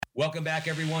Welcome back,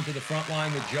 everyone, to the front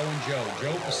line with Joe and Joe.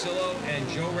 Joe Pasillo and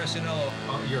Joe Resinello.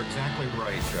 You're exactly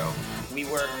right, Joe. We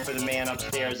work for the man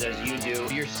upstairs as you do.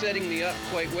 You're setting me up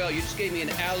quite well. You just gave me an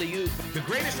alley-oop. The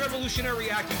greatest revolutionary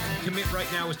act you can commit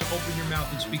right now is to open your mouth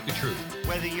and speak the truth.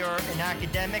 Whether you're an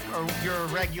academic or you're a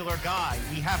regular guy,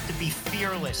 we have to be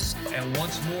fearless. And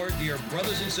once more, dear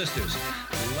brothers and sisters,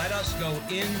 let us go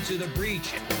into the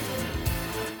breach.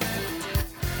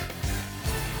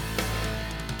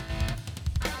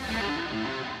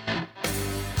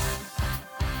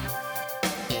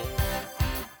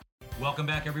 Welcome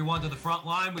back, everyone, to the front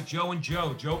line with Joe and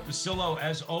Joe. Joe Pasillo,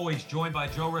 as always, joined by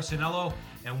Joe Resinello.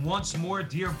 And once more,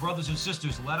 dear brothers and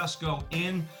sisters, let us go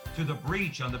into the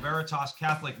breach on the Veritas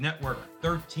Catholic Network,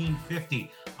 1350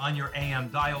 on your AM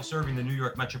dial, serving the New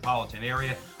York metropolitan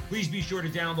area. Please be sure to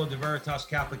download the Veritas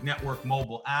Catholic Network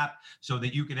mobile app so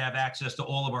that you can have access to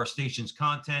all of our station's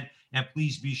content. And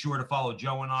please be sure to follow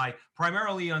Joe and I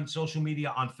primarily on social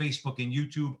media, on Facebook and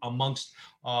YouTube, amongst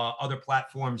other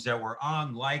platforms that we're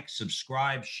on. Like,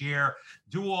 subscribe, share,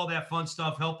 do all that fun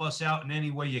stuff. Help us out in any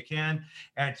way you can.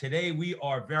 And today we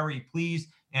are very pleased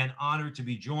and honored to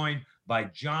be joined by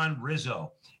John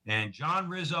Rizzo. And John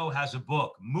Rizzo has a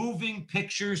book, Moving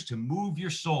Pictures to Move Your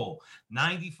Soul,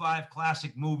 95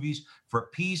 classic movies for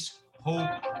peace, hope,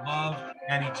 love,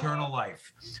 and eternal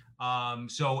life.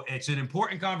 So it's an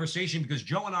important conversation because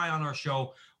Joe and I on our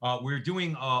show, we're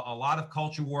doing a lot of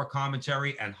culture war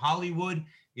commentary, and Hollywood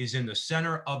is in the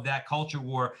center of that culture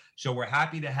war. So we're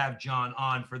happy to have John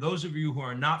on. For those of you who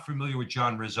are not familiar with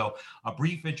John Rizzo, a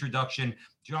brief introduction.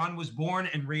 John was born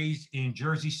and raised in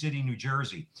Jersey City, New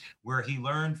Jersey, where he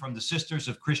learned from the Sisters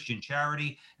of Christian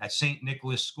Charity at St.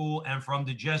 Nicholas School and from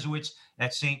the Jesuits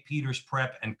at St. Peter's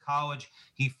Prep and College.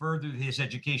 He furthered his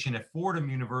education at Fordham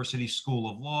University School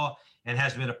of Law and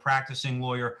has been a practicing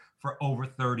lawyer for over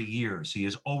 30 years. He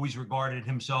has always regarded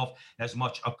himself as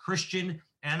much a Christian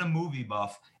and a movie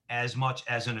buff as much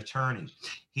as an attorney.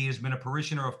 He has been a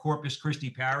parishioner of Corpus Christi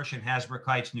Parish in Hasbrook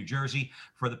Heights, New Jersey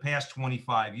for the past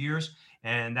 25 years.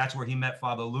 And that's where he met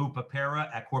Father Lou Papera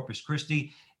at Corpus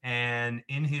Christi. And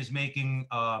in his making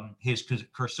his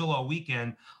Cursillo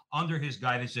weekend, under his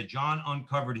guidance, that John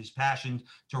uncovered his passion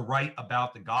to write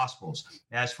about the Gospels.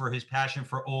 As for his passion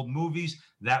for old movies,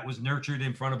 that was nurtured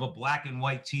in front of a black and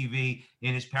white TV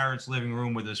in his parents' living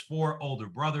room with his 4 older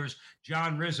brothers.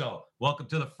 John Rizzo, welcome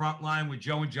to the front line with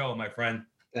Joe and Joe, my friend.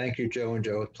 Thank you, Joe and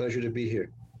Joe. It's a pleasure to be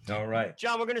here. All right.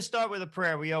 John, we're going to start with a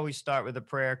prayer. We always start with a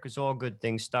prayer because all good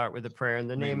things start with a prayer. In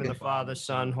the name of the Father,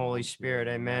 Son, Holy Spirit,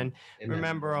 amen.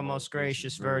 Remember, O most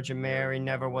gracious Virgin Mary,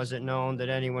 never was it known that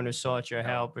anyone who sought your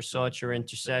help or sought your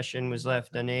intercession was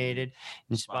left unaided.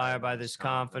 Inspired by this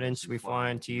confidence, we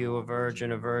fly unto you, a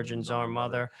virgin's our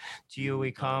mother. To you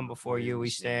we come, before you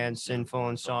we stand, sinful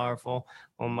and sorrowful.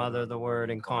 O Mother, the Word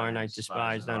incarnate,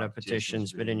 despise not our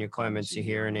petitions, but in your clemency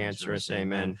hear and answer us.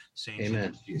 Amen.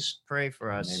 Amen. Pray for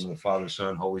us. In the name of the Father,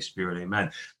 Son, Holy Spirit. Amen.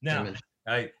 Now, Amen.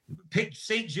 I picked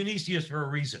St. Genesius for a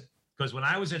reason. Because when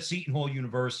I was at Seton Hall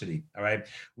University, all right,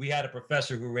 we had a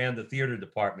professor who ran the theater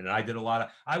department, and I did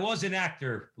I was an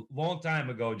actor a long time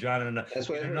ago, John, in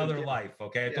another life,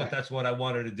 okay? I thought that's what I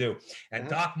wanted to do. And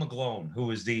Doc McGlone,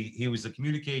 he was the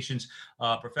communications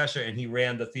professor, and he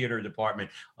ran the theater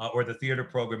department or the theater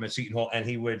program at Seton Hall, and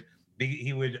he would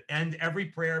end every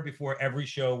prayer before every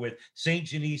show with St.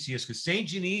 Genesius, because St.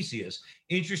 Genesius,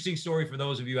 interesting story for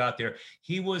those of you out there,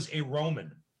 he was a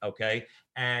Roman, okay?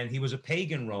 And he was a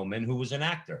pagan Roman who was an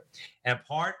actor. And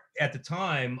part at the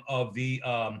time of the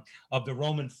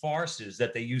Roman farces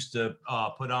that they used to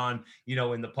put on,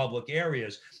 in the public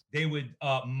areas, they would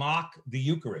mock the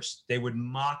Eucharist. They would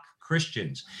mock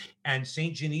Christians. And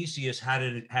St. Genesius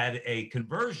had a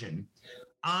conversion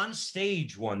on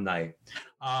stage one night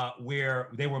where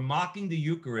they were mocking the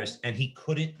Eucharist and he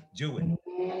couldn't do it.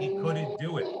 He couldn't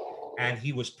do it. And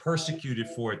he was persecuted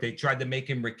for it. They tried to make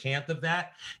him recant of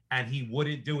that, and he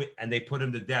wouldn't do it. And they put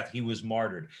him to death. He was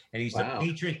martyred, and he's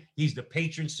the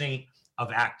patron saint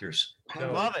of actors. So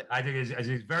I love it. I think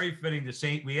it's very fitting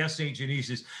we asked St.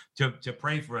 Genesius to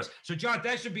pray for us. So, John,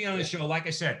 thanks for being on the show. Like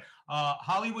I said,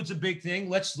 Hollywood's a big thing.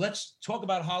 Let's talk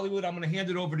about Hollywood. I'm going to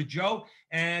hand it over to Joe,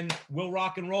 and we'll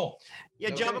rock and roll. Yeah,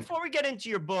 John, before we get into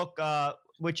your book,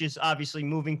 which is obviously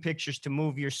Moving Pictures to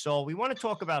Move Your Soul, we want to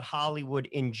talk about Hollywood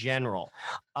in general.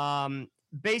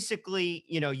 Basically,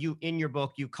 you in your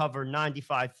book, you cover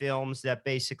 95 films that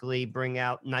basically bring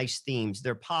out nice themes.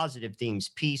 They're positive themes: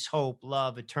 peace, hope,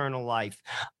 love, eternal life.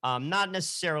 Not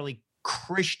necessarily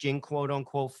Christian, quote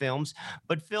unquote, films,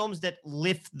 but films that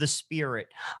lift the spirit.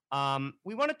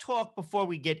 We want to talk before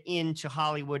we get into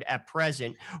Hollywood at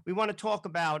present. We want to talk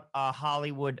about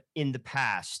Hollywood in the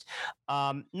past.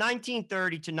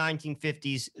 1930 to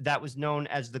 1950s, that was known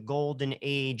as the golden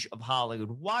age of Hollywood.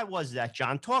 Why was that,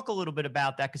 John? Talk a little bit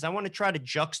about that because I want to try to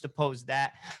juxtapose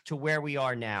that to where we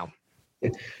are now.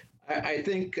 I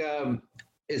think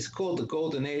it's called the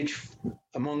Golden Age,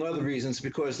 among other reasons,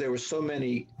 because there were so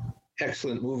many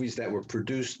excellent movies that were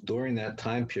produced during that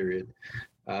time period.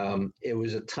 It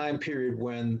was a time period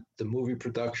when the movie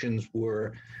productions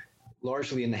were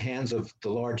largely in the hands of the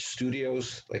large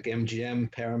studios like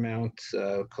MGM, Paramount,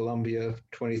 Columbia,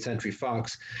 20th Century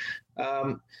Fox.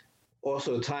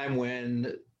 Also a time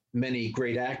when many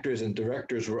great actors and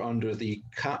directors were under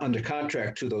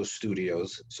contract to those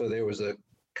studios. So there was a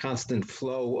constant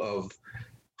flow of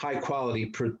high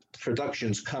quality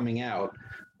productions coming out.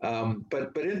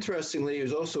 But interestingly, it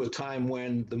was also a time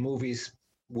when the movies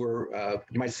were,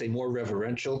 you might say, more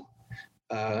reverential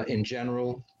in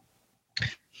general,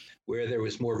 where there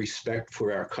was more respect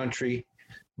for our country,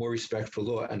 more respect for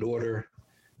law and order.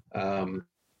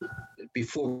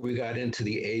 Before we got into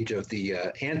the age of the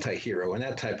anti-hero and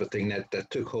that type of thing that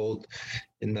took hold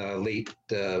in the late,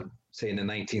 say, in the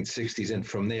 1960s, and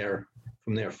from there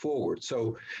forward.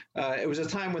 So it was a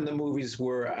time when the movies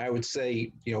were, I would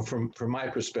say, from my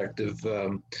perspective,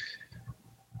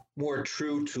 more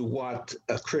true to what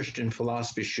a Christian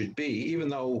philosophy should be, even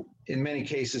though in many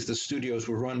cases the studios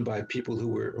were run by people who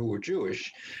were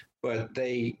Jewish, but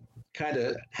they kind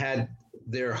of had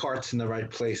their hearts in the right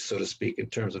place, so to speak, in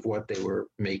terms of what they were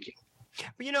making.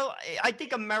 But I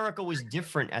think America was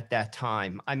different at that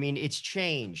time. I mean, it's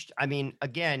changed. I mean,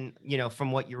 again,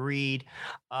 from what you read,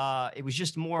 it was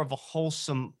just more of a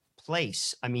wholesome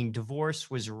place. I mean,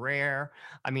 divorce was rare.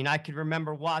 I mean, I could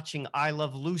remember watching I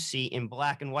Love Lucy in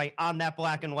black and white on that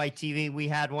black and white TV. We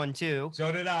had one too.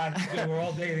 So did I. We're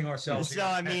all dating ourselves. So,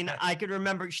 I mean, I could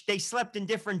remember they slept in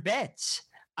different beds.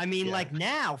 I mean, like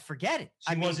now, forget it.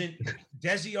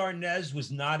 Desi Arnaz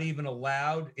was not even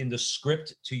allowed in the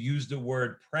script to use the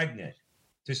word pregnant,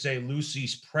 to say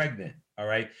Lucy's pregnant. All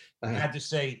right. He had to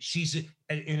say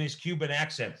in his Cuban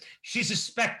accent, she's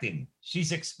expecting.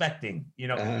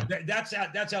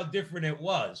 That's how different it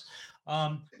was.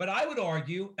 But I would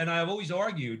argue, and I've always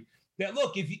argued, that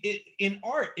look, in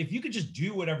art, if you could just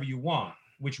do whatever you want,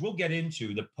 which we'll get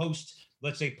into the post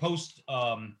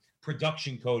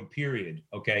production code period.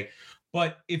 Okay.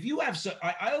 But if you have,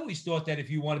 I always thought that if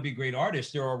you want to be a great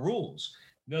artist, there are rules.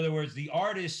 In other words, the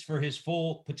artist, for his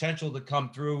full potential to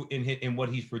come through in what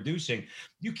he's producing,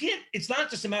 you can't, it's not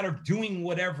just a matter of doing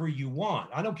whatever you want.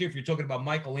 I don't care if you're talking about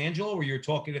Michelangelo or you're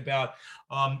talking about,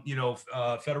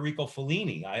 Federico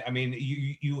Fellini. I mean,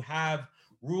 you have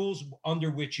rules under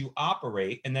which you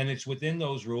operate, and then it's within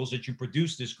those rules that you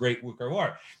produce this great work of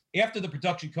art. After the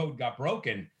production code got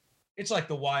broken, it's like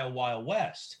the wild, wild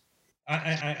west.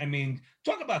 I mean,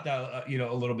 talk about that,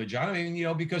 a little bit, John. I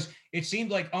mean, because it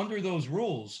seemed like under those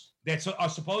rules that are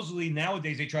supposedly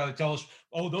nowadays they try to tell us,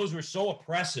 oh, those were so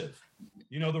oppressive.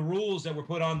 The rules that were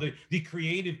put on the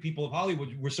creative people of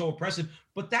Hollywood were so oppressive.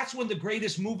 But that's when the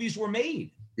greatest movies were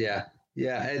made. Yeah.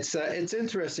 It's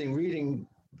interesting reading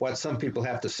what some people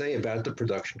have to say about the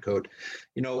production code.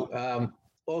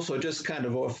 Also just kind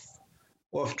of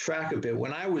off track a bit.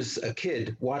 When I was a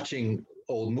kid watching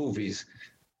old movies,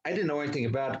 I didn't know anything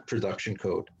about production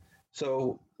code.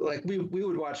 So like we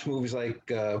would watch movies like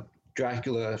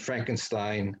Dracula,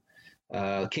 Frankenstein,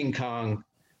 King Kong,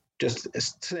 just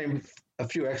a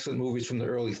few excellent movies from the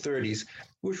early 30s,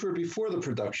 which were before the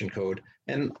production code.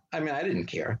 And I mean, I didn't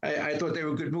care. I thought they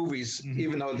were good movies,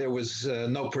 even though there was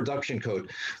no production code.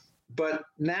 But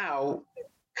now,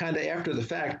 kind of after the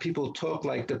fact, people talk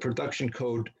like the production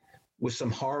code was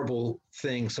some horrible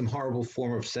thing, some horrible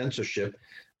form of censorship.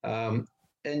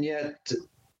 And yet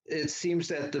it seems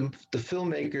that the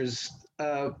filmmakers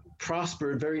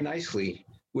prospered very nicely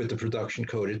with the production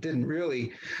code. It didn't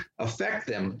really affect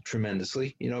them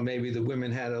tremendously. Maybe the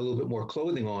women had a little bit more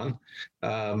clothing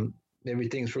on. Maybe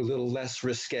things were a little less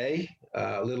risque,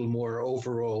 a little more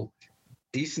overall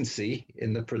decency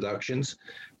in the productions.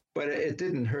 But it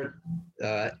didn't hurt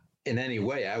in any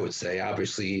way, I would say.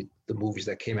 Obviously, the movies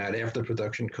that came out after the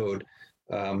production code,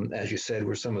 as you said,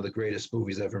 were some of the greatest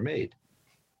movies ever made.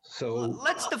 So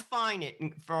let's define it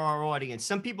for our audience.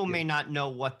 Some people may not know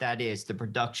what that is, the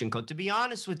production code. To be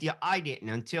honest with you, I didn't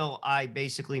until I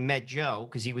basically met Joe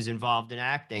because he was involved in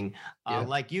acting.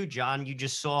 Like you, John, you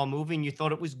just saw a movie and you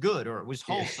thought it was good or it was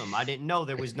wholesome. I didn't know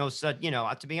there was no such,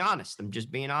 to be honest, I'm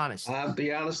just being honest. I'll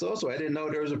be honest also. I didn't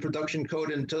know there was a production code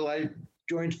until I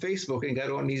joined Facebook and got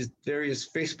on these various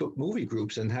Facebook movie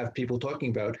groups and have people talking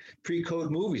about pre-code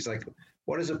movies. Like,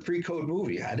 what is a pre-code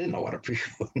movie? I didn't know what a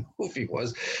pre-code movie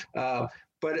was.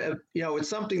 But it's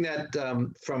something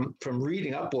that from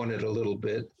reading up on it a little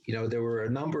bit, there were a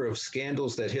number of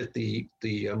scandals that hit the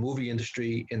movie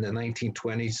industry in the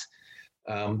 1920s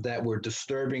that were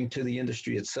disturbing to the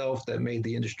industry itself, that made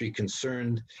the industry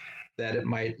concerned that it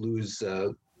might lose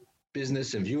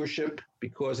business and viewership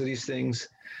because of these things.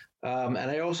 And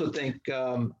I also think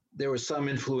there was some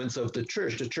influence of the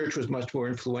church. The church was much more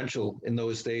influential in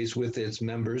those days with its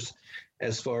members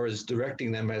as far as directing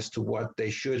them as to what they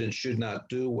should and should not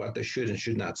do, what they should and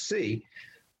should not see.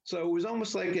 So it was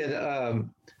almost like an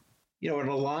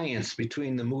alliance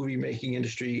between the movie making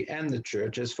industry and the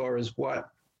church as far as what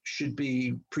should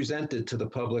be presented to the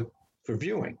public for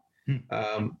viewing.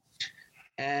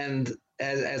 And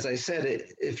as I said,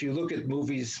 if you look at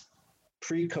movies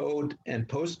pre-code and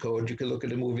post-code, you could look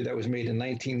at a movie that was made in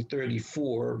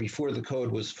 1934, before the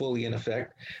code was fully in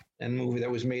effect, and a movie that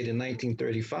was made in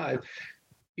 1935,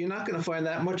 you're not going to find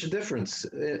that much difference.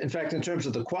 In fact, in terms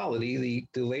of the quality,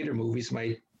 the later movies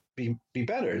might be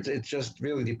better. It just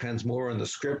really depends more on the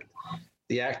script,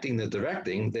 the acting, the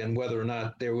directing, than whether or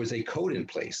not there was a code in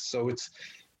place. So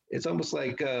it's almost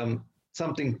like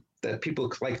something that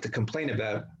people like to complain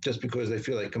about just because they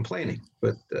feel like complaining.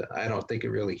 But I don't think it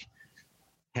really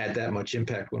had that much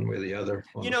impact one way or the other.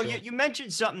 You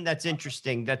mentioned something that's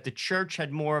interesting, that the church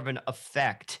had more of an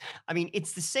effect. I mean,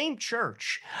 it's the same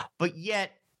church, but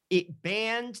yet it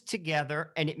band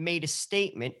together and it made a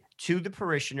statement to the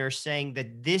parishioners saying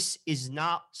that this is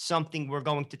not something we're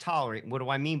going to tolerate. What do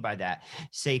I mean by that?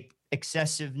 Say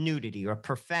excessive nudity or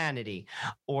profanity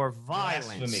or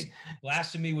violence.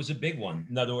 Blasphemy was a big one.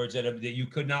 In other words, that you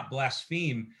could not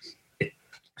blaspheme,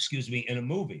 in a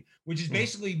movie, which is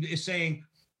basically saying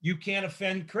you can't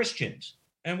offend Christians.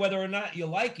 And whether or not you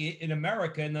like it, in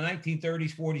America in the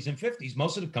 1930s, 40s, and 50s,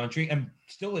 most of the country, and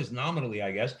still is nominally,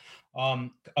 I guess, a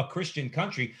Christian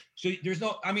country. So there's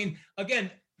no, again,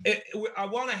 I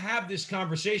want to have this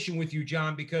conversation with you,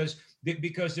 John, because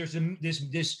there's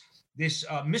this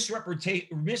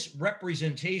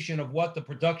misrepresentation of what the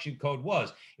production code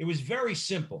was. It was very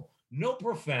simple: no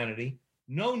profanity,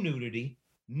 no nudity,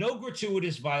 no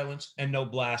gratuitous violence, and no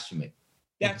blasphemy.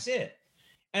 That's it.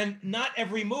 And not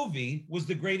every movie was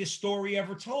the greatest story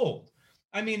ever told.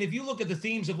 I mean, if you look at the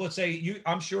themes of, let's say,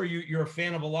 I'm sure you're a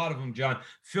fan of a lot of them, John,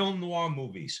 film noir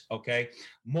movies, okay?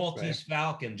 Maltese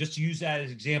Falcon, just to use that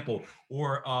as example,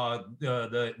 or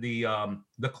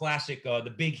the classic,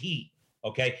 The Big Heat,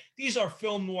 okay? These are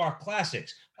film noir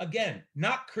classics. Again,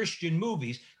 not Christian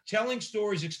movies, telling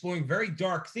stories, exploring very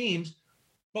dark themes,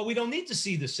 but we don't need to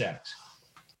see the sex.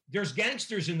 There's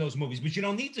gangsters in those movies, but you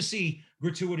don't need to see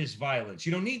gratuitous violence.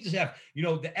 You don't need to have,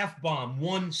 the F-bomb,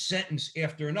 one sentence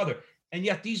after another. And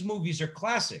yet these movies are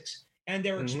classics, and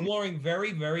they're exploring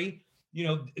very, very,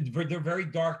 they're very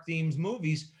dark themes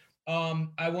movies.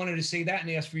 I wanted to say that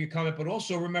and ask for your comment, but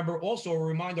also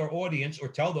remind our audience, or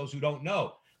tell those who don't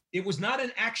know, it was not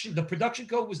an action. The production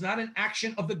code was not an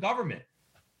action of the government.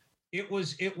 It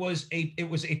was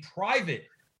a private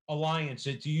alliance,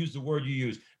 to use the word you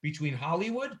use, between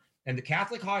Hollywood and the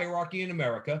Catholic hierarchy in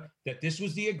America, that this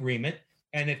was the agreement.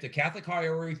 And if the Catholic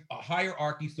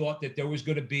hierarchy thought that there was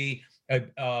going to be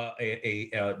not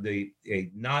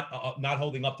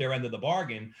holding up their end of the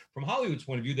bargain from Hollywood's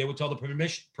point of view, they would tell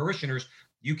the parishioners,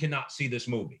 you cannot see this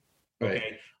movie.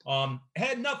 Okay. Right.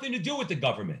 Had nothing to do with the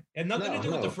government, and nothing to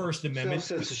do with the First Amendment.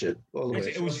 Self-censorship.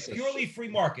 It was purely free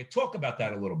market. Talk about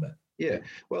that a little bit. Yeah.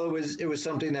 Well, it was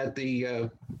something that the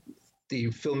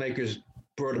filmmakers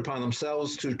brought upon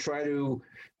themselves to try to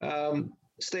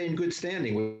stay in good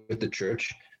standing with the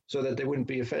church, so that they wouldn't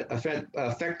be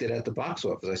affected at the box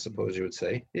office, I suppose you would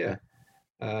say. Yeah.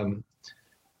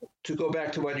 To go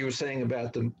back to what you were saying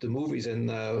about the movies and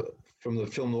from the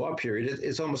film noir period,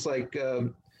 it's almost like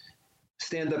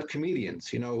stand-up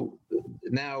comedians.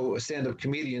 Now stand-up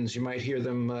comedians, you might hear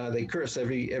them, they curse.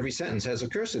 Every sentence has a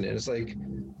curse in it. It's like,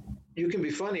 you can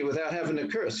be funny without having to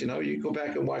curse. You go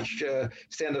back and watch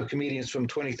stand-up comedians from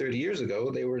 20, 30 years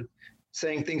ago. They were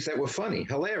saying things that were funny,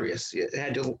 hilarious. It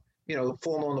had to,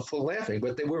 fall on the floor laughing,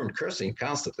 but they weren't cursing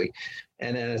constantly.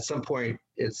 And then at some point,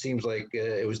 it seems like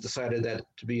it was decided that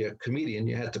to be a comedian,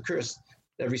 you had to curse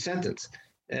every sentence.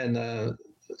 And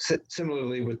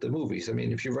similarly with the movies. I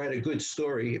mean, if you write a good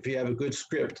story, if you have a good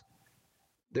script,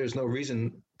 there's no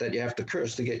reason that you have to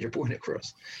curse to get your point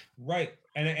across. Right.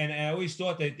 And I always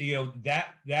thought that,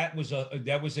 that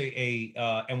was a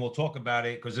and we'll talk about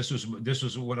it because this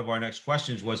was one of our next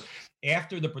questions was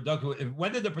after the production.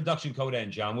 When did the production code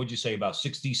end, John? Would you say about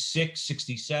 66,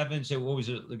 67? So what was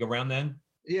it, like around then?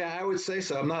 Yeah, I would say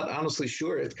so. I'm not honestly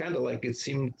sure. It's kind of like it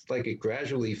seemed like it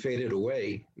gradually faded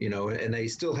away, and they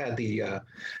still had the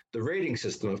rating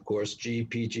system, of course, G,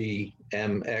 PG,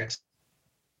 M, X.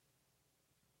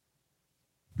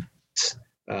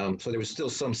 So there was still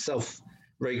some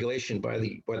self-regulation by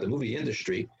the movie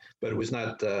industry, but it was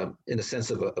not in the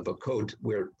sense of a code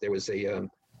where there was a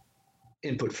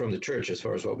input from the church as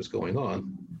far as what was going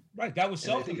on. Right, that was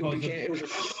self-imposed.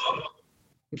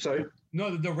 I'm sorry.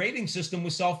 No, the rating system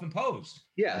was self-imposed.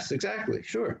 Yes, exactly.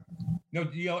 Sure. No,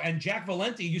 and Jack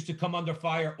Valenti used to come under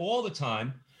fire all the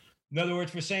time. In other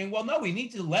words, for saying, well, no, we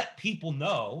need to let people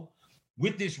know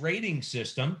with this rating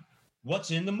system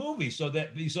what's in the movie, so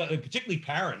that particularly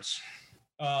parents,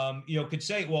 could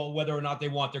say, well, whether or not they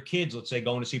want their kids, let's say,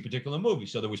 going to see a particular movie.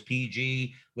 So there was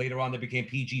PG. Later on, there became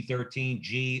PG-13,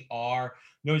 G, R,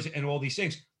 and all these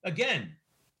things. Again,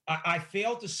 I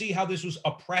fail to see how this was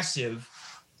oppressive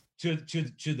to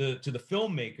the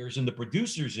filmmakers and the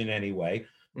producers in any way,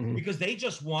 because they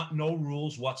just want no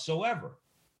rules whatsoever.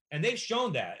 And they've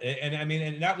shown that. And I mean,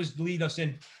 and that was lead us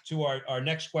into our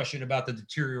next question about the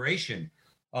deterioration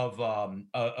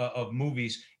of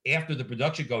movies after the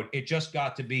production code. It just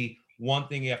got to be one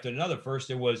thing after another. First,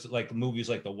 there was like movies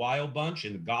like The Wild Bunch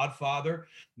and The Godfather.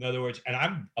 In other words, and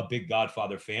I'm a big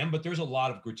Godfather fan, but there's a lot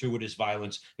of gratuitous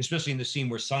violence, especially in the scene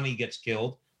where Sonny gets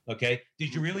killed. Okay.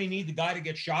 Did you really need the guy to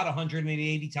get shot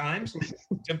 180 times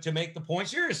to make the point?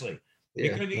 Seriously.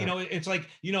 Yeah, it's like,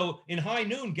 in High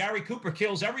Noon, Gary Cooper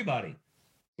kills everybody,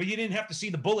 but you didn't have to see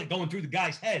the bullet going through the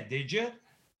guy's head, did you?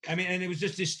 I mean, and it was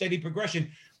just this steady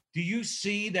progression. Do you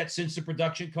see that since the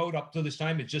production code up to this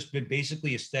time, it's just been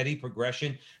basically a steady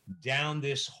progression down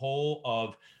this hole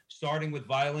of starting with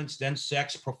violence, then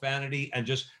sex, profanity, and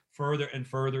just further and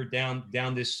further down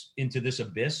this into this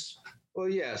abyss? Well,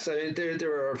 yes. I mean,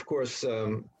 there are, of course,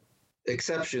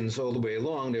 exceptions all the way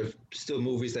along. There's still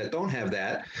movies that don't have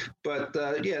that. But,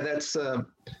 yeah, that's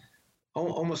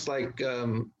almost like,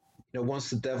 once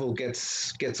the devil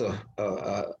gets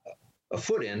a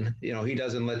foot in, he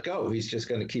doesn't let go. He's just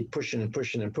going to keep pushing and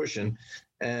pushing and pushing.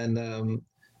 And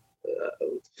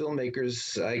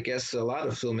filmmakers, I guess a lot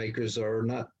of filmmakers are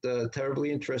not terribly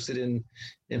interested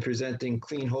in presenting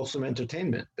clean, wholesome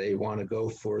entertainment. They want to go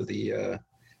for the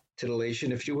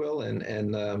titillation, if you will,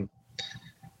 and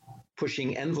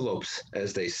pushing envelopes,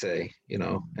 as they say,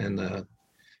 and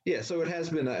yeah, so it has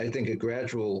been, I think, a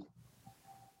gradual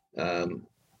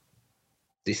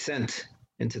descent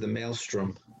into the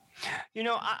maelstrom.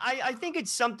 I think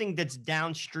it's something that's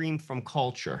downstream from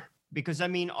culture, because I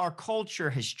mean, our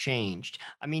culture has changed.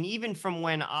 I mean, even from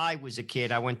when I was a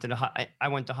kid, I went to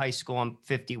high school. I'm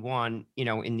 51,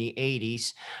 in the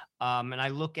 80s. And I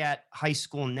look at high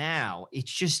school now,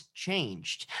 it's just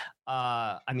changed.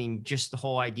 I mean, just the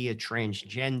whole idea of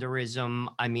transgenderism.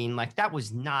 I mean, like, that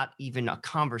was not even a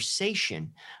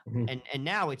conversation. And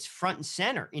now it's front and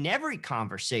center in every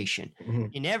conversation,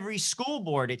 in every school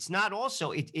board. It's not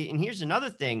also, and here's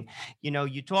another thing,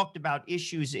 you talked about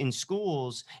issues in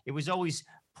schools. It was always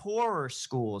poorer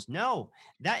schools. No,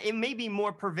 that it may be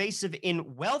more pervasive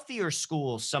in wealthier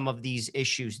schools, some of these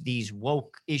issues, these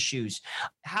woke issues,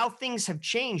 how things have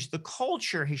changed. The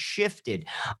culture has shifted.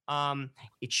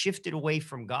 It shifted away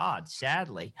from God,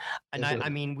 sadly. And I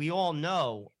mean, we all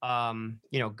know,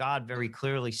 God very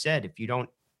clearly said, if you don't,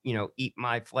 eat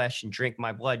my flesh and drink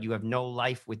my blood, you have no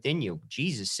life within you.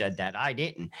 Jesus said that. I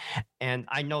didn't. And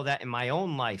I know that in my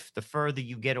own life, the further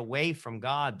you get away from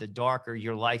God, the darker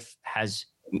your life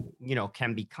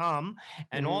can become.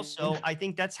 And also, I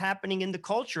think that's happening in the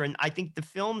culture. And I think the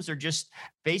films are just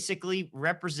basically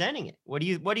representing it. What do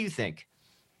you think?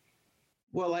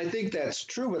 Well, I think that's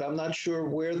true, but I'm not sure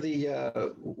where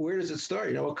does it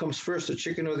start? What comes first, the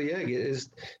chicken or the egg? Is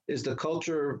the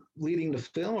culture leading the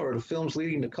film, or the film's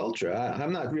leading the culture?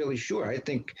 I'm not really sure. I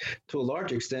think to a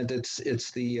large extent,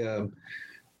 it's the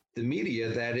media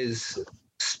that is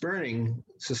spurning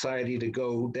society to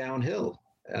go downhill,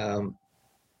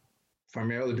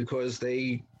 primarily because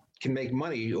they can make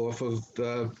money off of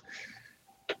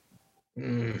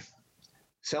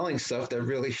selling stuff that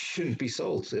really shouldn't be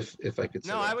sold, if I could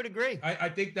say. No, that. I would agree. I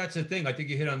think that's the thing. I think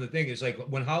you hit on the thing. It's like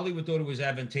when Hollywood thought it was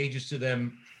advantageous to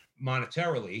them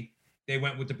monetarily, they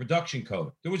went with the production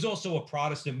code. There was also a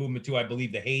Protestant movement too. I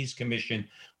believe the Hayes Commission,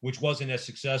 which wasn't as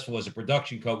successful as a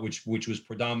production code, which was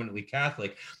predominantly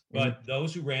Catholic. But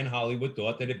those who ran Hollywood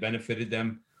thought that it benefited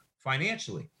them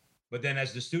financially. But then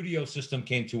as the studio system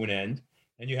came to an end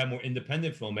and you have more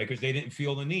independent filmmakers, they didn't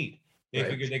feel the need. They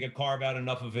figured they could carve out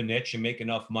enough of a niche and make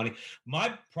enough money.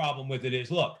 My problem with it is,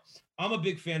 look, I'm a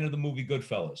big fan of the movie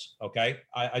Goodfellas. Okay,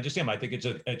 I just am. I think it's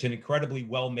an incredibly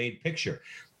well-made picture.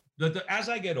 As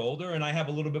I get older and I have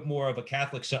a little bit more of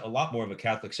a lot more of a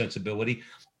Catholic sensibility,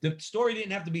 the story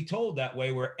didn't have to be told that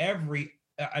way. Where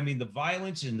the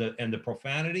violence and the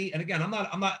profanity. And again,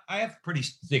 I have pretty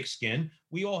thick skin.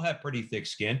 We all have pretty thick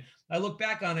skin. I look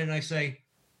back on it and I say,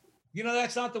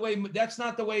 that's not the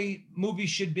way movies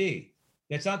should be.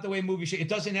 That's not the way movies should. It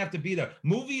doesn't have to be there.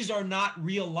 Movies are not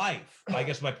real life. I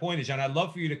guess my point is, and I'd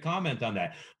love for you to comment on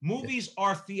that. Movies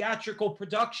are theatrical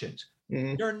productions.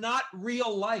 Mm-hmm. They're not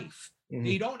real life. Mm-hmm.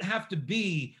 They don't have to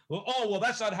be,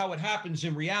 that's not how it happens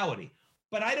in reality.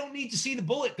 But I don't need to see the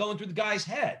bullet going through the guy's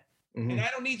head. Mm-hmm. And I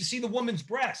don't need to see the woman's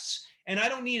breasts. And I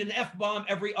don't need an F-bomb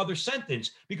every other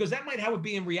sentence, because that might how it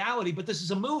be in reality, but this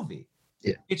is a movie.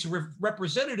 Yeah. It's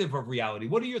representative of reality.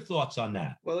 What are your thoughts on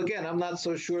that? Well, again, I'm not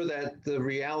so sure that the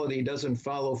reality doesn't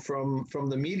follow from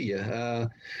the media.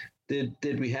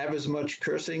 Did we have as much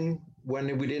cursing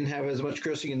when we didn't have as much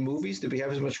cursing in movies? Did we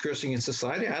have as much cursing in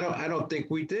society? I don't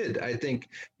think we did. I think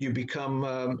you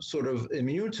become sort of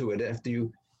immune to it after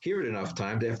you hear it enough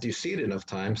times, after you see it enough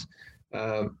times.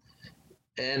 When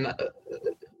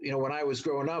I was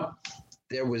growing up,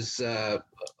 there was a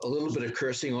little bit of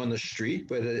cursing on the street,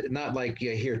 but not like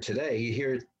you hear today. You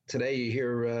hear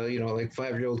like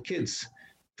 5-year-old kids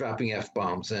dropping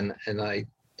F-bombs. And I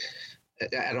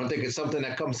don't think it's something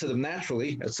that comes to them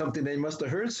naturally. It's something they must have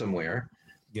heard somewhere.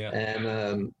 Yeah.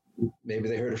 And maybe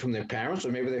they heard it from their parents,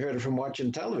 or maybe they heard it from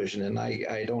watching television. And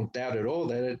I don't doubt at all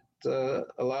that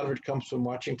a lot of it comes from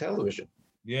watching television.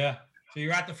 Yeah. So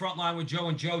you're at the front line with Joe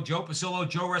and Joe Pasillo,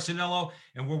 Joe Resinello,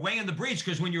 and we're weighing the breach,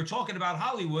 because when you're talking about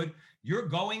Hollywood, you're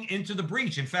going into the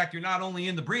breach. In fact, you're not only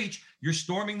in the breach, you're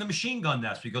storming the machine gun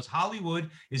nest, because Hollywood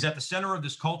is at the center of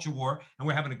this culture war. And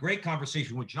we're having a great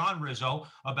conversation with John Rizzo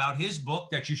about his book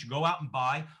that you should go out and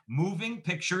buy, Moving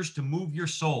Pictures to Move Your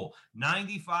Soul,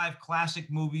 95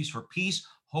 classic movies for peace,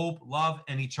 hope, love,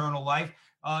 and eternal life.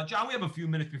 John, we have a few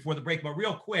minutes before the break, but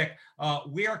real quick,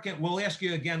 we'll ask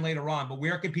you again later on, but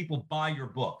where can people buy your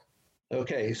book?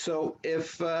 Okay, so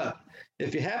if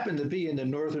you happen to be in the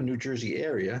northern New Jersey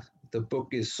area, the book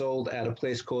is sold at a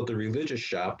place called the Religious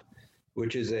Shop,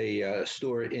 which is a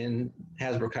store in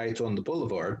Hasbrook Heights on the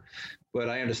boulevard. But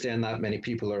I understand not many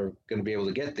people are going to be able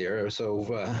to get there.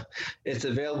 So it's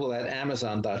available at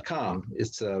Amazon.com.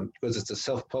 It's because it's a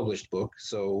self-published book,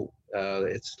 so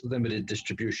it's limited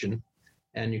distribution,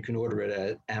 and you can order it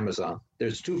at Amazon.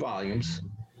 There's 2 volumes,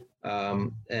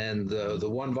 and the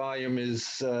one volume is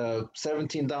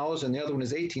 $17, and the other one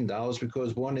is $18,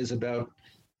 because one is about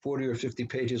 40 or 50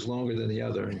 pages longer than the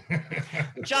other.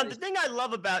 John, the thing I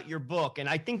love about your book, and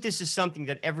I think this is something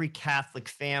that every Catholic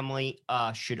family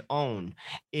should own,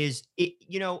 is,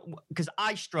 because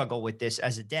I struggle with this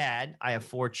as a dad. I have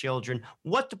 4 children.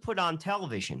 What to put on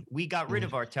television? We got rid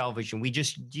of our television. We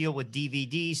just deal with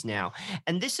DVDs now.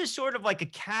 And this is sort of like a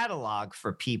catalog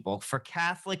for people, for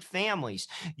Catholic families.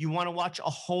 You want to watch a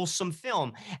wholesome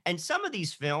film. And some of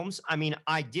these films,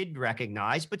 I did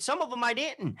recognize, but some of them I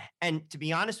didn't. And to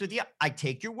be honest with you, I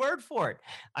take your word for it.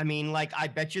 I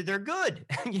bet you they're good.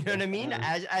 You know what I mean?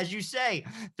 As you say,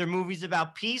 they're movies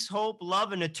about peace, hope,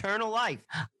 love, and eternal life.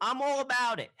 I'm all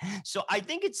about it. So I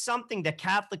think it's something that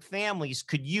Catholic families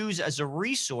could use as a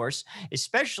resource,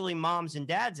 especially moms and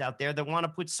dads out there that want to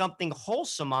put something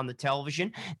wholesome on the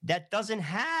television that doesn't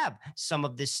have some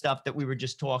of this stuff that we were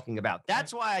just talking about.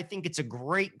 That's why I think it's a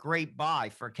great, great buy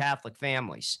for Catholic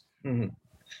families. Mm-hmm.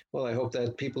 Well, I hope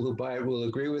that people who buy it will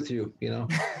agree with you,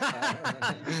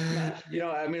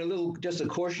 just a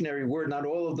cautionary word. Not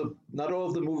all of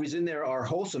the movies in there are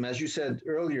wholesome. As you said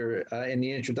earlier in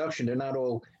the introduction, they're not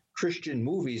all Christian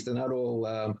movies. They're not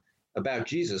all about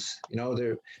Jesus,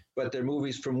 but they're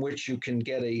movies from which you can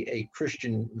get a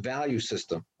Christian value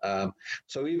system.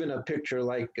 So even a picture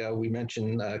like we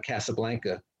mentioned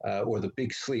Casablanca or The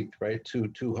Big Sleep, right?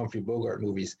 Two Humphrey Bogart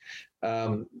movies.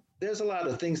 There's a lot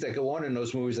of things that go on in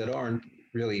those movies that aren't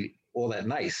really all that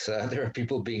nice. There are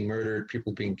people being murdered,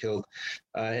 people being killed.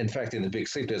 In fact, in The Big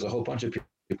Sleep, there's a whole bunch of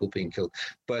people being killed.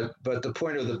 But the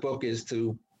point of the book is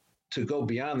to go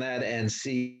beyond that and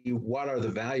see what are the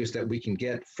values that we can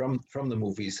get from the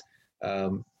movies,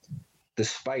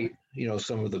 despite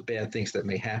some of the bad things that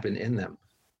may happen in them.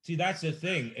 See, that's the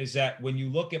thing, is that when you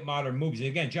look at modern movies, and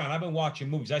again, John, I've been watching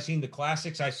movies. I've seen the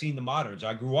classics, I've seen the moderns.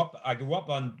 I grew up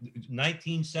on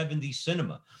 1970s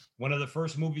cinema. One of the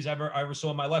first movies I ever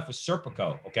saw in my life was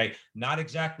Serpico. Okay, not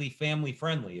exactly family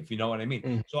friendly, if you know what I mean.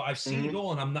 Mm. So I've seen it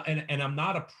all, and I'm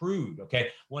not a prude. Okay,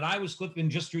 when I was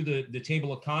flipping just through the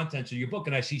table of contents of your book,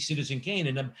 and I see Citizen Kane,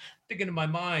 and I'm thinking in my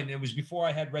mind, it was before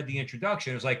I had read the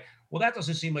introduction. It was like, well, that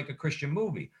doesn't seem like a Christian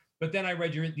movie. But then I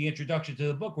read the introduction to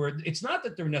the book, where it's not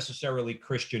that they're necessarily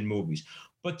Christian movies,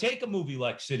 but take a movie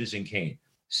like Citizen Kane.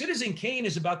 Citizen Kane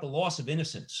is about the loss of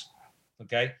innocence.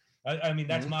 Okay. I mean,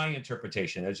 that's my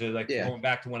interpretation. It's like going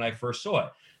back to when I first saw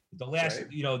it. The last,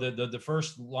 the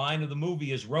first line of the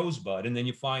movie is Rosebud. And then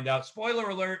you find out, spoiler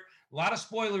alert, a lot of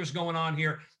spoilers going on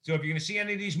here. So if you're going to see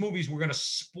any of these movies, we're going to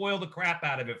spoil the crap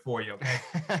out of it for you. Okay.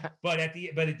 But at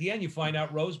the end, you find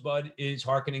out Rosebud is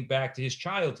hearkening back to his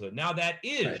childhood. Now that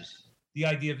is the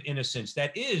idea of innocence.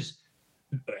 That is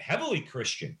heavily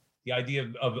Christian. The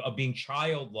idea of being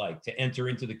childlike to enter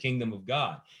into the kingdom of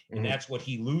God. And that's what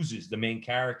he loses, the main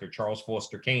character, Charles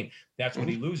Foster Kane. That's what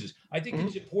he loses. I think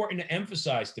it's important to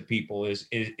emphasize to people is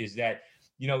that,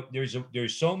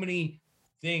 there's so many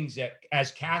things that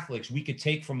as Catholics we could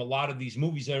take from a lot of these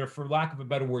movies that are, for lack of a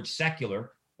better word,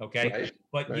 secular, okay?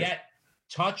 But yet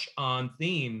touch on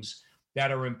themes that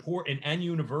are important and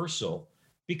universal,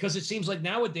 because it seems like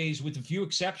nowadays, with a few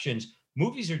exceptions,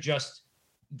 movies are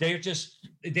they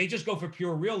just go for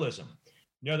pure realism.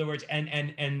 In other words,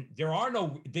 and there are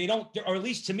or at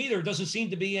least to me, there doesn't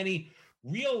seem to be any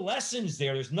real lessons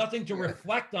there. There's nothing to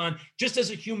reflect on just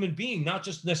as a human being, not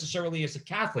just necessarily as a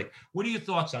Catholic. What are your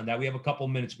thoughts on that? We have a couple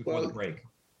minutes before the break.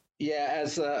 Yeah,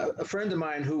 as a friend of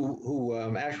mine who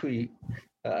actually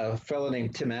a fellow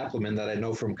named Tim Appleman that I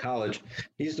know from college,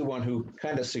 he's the one who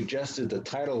kind of suggested the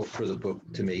title for the book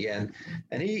to me, and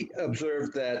he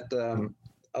observed that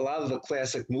a lot of the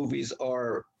classic movies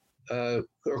are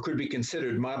or could be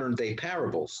considered modern day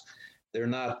parables. They're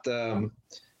not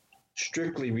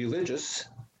strictly religious,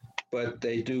 but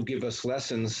they do give us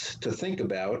lessons to think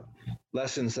about,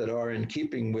 lessons that are in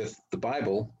keeping with the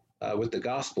Bible, with the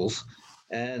Gospels,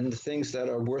 and things that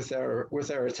are worth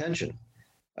our attention.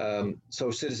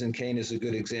 So Citizen Kane is a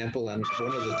good example, and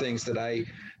one of the things that I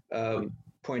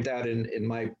point out in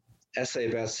my essay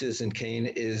about Citizen Kane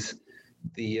is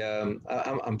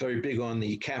I'm very big on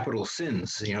the capital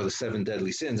sins, the 7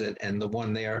 deadly sins, and the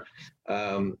one there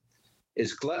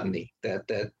is gluttony.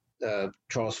 That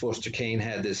Charles Foster Kane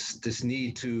had this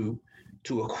need to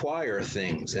acquire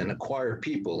things and acquire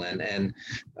people, and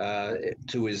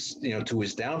to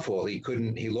his downfall,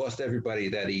 he lost everybody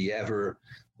that he ever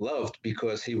loved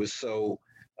because he was so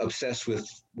obsessed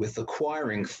with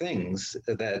acquiring things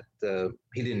that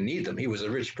he didn't need them. He was a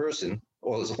rich person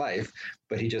all his life,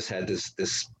 but he just had this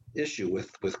issue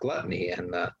with gluttony,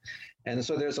 and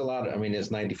so there's a lot of,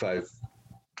 there's 95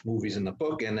 movies in the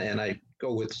book, and I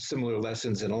go with similar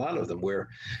lessons in a lot of them where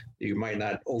you might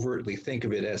not overtly think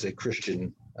of it as a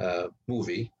Christian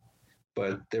movie,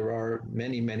 but there are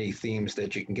many themes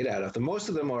that you can get out of them. Most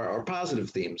of them are positive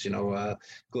themes,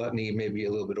 gluttony maybe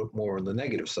a little bit more on the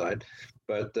negative side,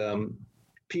 but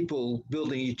people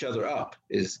building each other up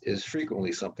is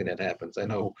frequently something that happens. I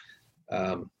know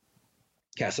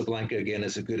Casablanca, again,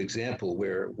 is a good example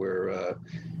where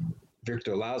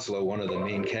Victor Laszlo, one of the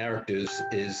main characters,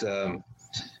 is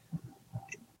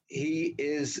he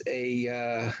is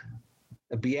a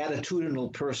beatitudinal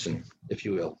person, if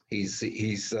you will.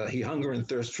 He hunger and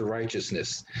thirst for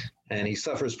righteousness, and he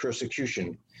suffers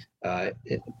persecution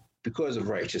because of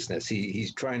righteousness.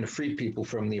 He's trying to free people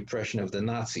from the oppression of the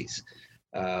Nazis.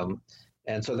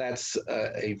 And so that's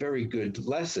a very good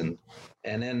lesson.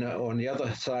 And then on the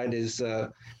other side is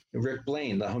Rick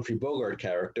Blaine, the Humphrey Bogart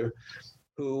character,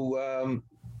 who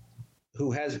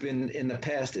has been in the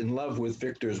past in love with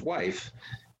Victor's wife,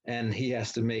 and he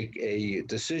has to make a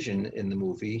decision in the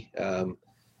movie.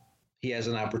 He has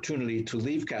an opportunity to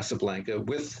leave Casablanca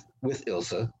with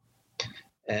Ilsa,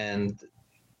 and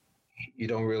you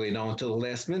don't really know until the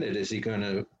last minute, is he going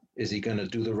to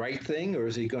do the right thing, or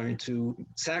is he going to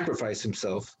sacrifice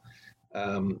himself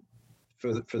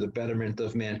for the betterment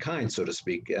of mankind, so to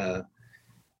speak?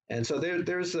 And so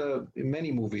there's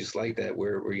many movies like that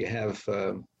where you have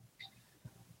an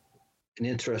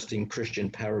interesting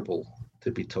Christian parable to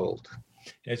be told.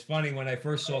 It's funny, when I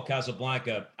first saw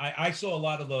Casablanca, I saw a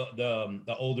lot of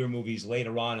the older movies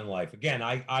later on in life. Again,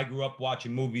 I grew up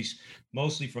watching movies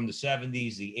mostly from the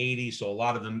 70s, the 80s, so a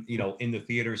lot of them, in the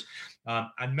theaters. I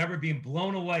remember being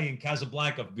blown away in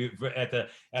Casablanca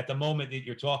at the moment that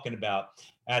you're talking about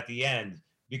at the end,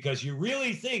 because you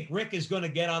really think Rick is going to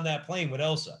get on that plane with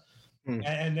Elsa.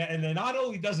 And then not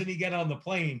only doesn't he get on the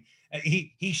plane,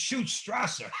 he shoots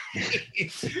Strasser.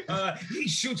 He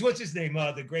shoots, what's his name?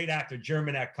 The great actor,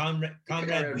 German actor,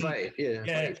 Conrad Veidt.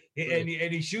 Yeah.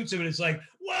 And he shoots him, and it's like,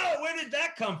 whoa, where did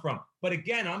that come from? But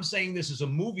again, I'm saying this as a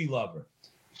movie lover.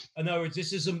 In other words,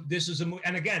 this is a movie.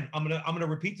 And again, I'm gonna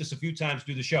repeat this a few times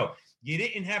through the show. You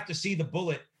didn't have to see the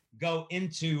bullet go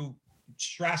into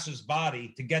Strasser's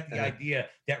body to get the idea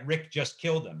that Rick just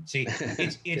killed him. See,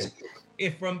 it's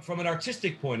if from an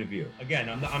artistic point of view, again,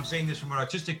 I'm saying this from an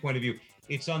artistic point of view,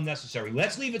 it's unnecessary.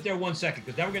 Let's leave it there 1 second,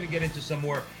 because now we're going to get into some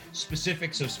more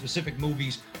specifics of specific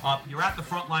movies. You're at the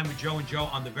front line with Joe and Joe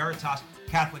on the Veritas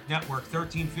Catholic Network,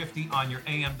 1350 on your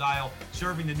AM dial,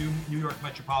 serving the New York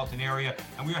metropolitan area.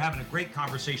 And we are having a great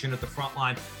conversation at the front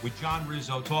line with John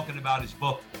Rizzo, talking about his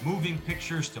book, Moving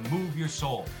Pictures to Move Your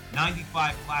Soul,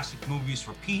 95 classic movies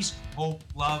for peace, hope,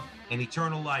 love, and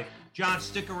eternal life. John,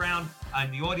 stick around.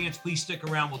 And the audience, please stick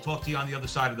around. We'll talk to you on the other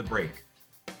side of the break.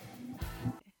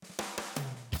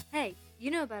 Hey,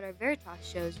 you know about our Veritas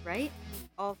shows, right?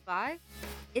 All 5?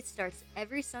 It starts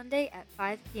every Sunday at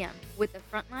 5 p.m. with the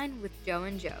Frontline with Joe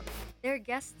and Joe. Their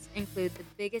guests include the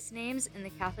biggest names in the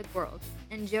Catholic world,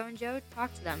 and Joe and Joe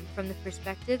talk to them from the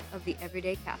perspective of the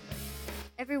everyday Catholic.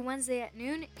 Every Wednesday at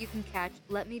noon, you can catch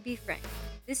Let Me Be Frank.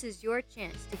 This is your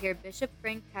chance to hear Bishop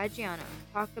Frank Caggiano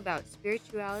talk about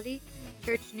spirituality,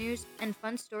 church news, and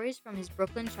fun stories from his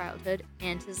Brooklyn childhood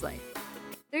and his life.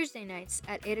 Thursday nights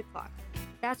at 8 o'clock.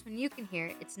 That's when you can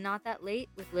hear It's Not That Late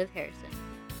with Liv Harrison.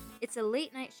 It's a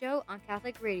late-night show on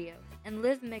Catholic radio, and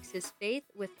Liv mixes faith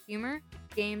with humor,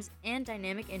 games, and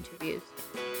dynamic interviews.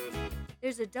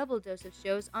 There's a double dose of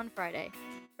shows on Friday.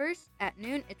 First, at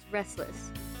noon, it's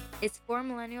Restless. It's 4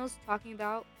 millennials talking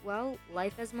about, well,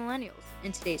 life as millennials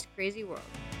in today's crazy world.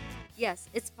 Yes,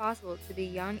 it's possible to be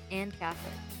young and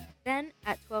Catholic. Then,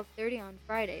 at 12:30 on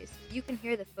Fridays, you can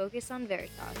hear the Focus on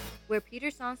Veritas, where Peter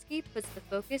Sonsky puts the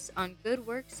focus on good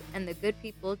works and the good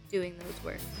people doing those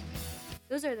works.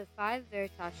 Those are the 5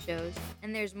 Veritas shows,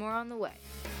 and there's more on the way.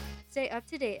 Stay up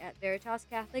to date at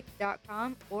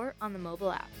veritascatholic.com or on the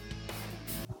mobile app.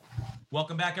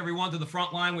 Welcome back, everyone, to the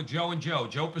front line with Joe and Joe.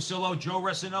 Joe Pasillo, Joe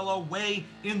Resinello, way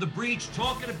in the breach,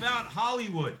 talking about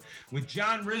Hollywood with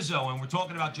John Rizzo. And we're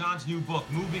talking about John's new book,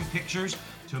 Moving Pictures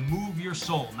to Move Your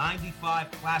Soul, 95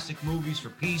 classic movies for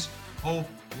peace, hope,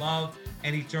 love,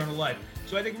 and eternal life.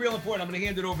 So I think real important, I'm going to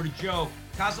hand it over to Joe.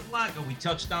 Casablanca, we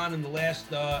touched on in the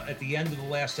last, at the end of the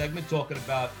last segment, talking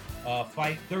about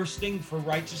thirsting for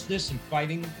righteousness and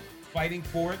fighting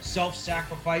for it,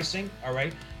 self-sacrificing, all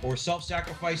right, or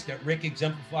self-sacrifice that Rick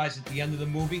exemplifies at the end of the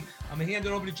movie. I'm going to hand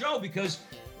it over to Joe because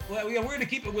we're going to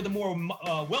keep it with the more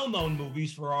well-known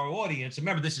movies for our audience.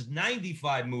 Remember, this is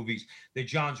 95 movies that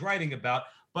John's writing about.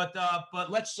 But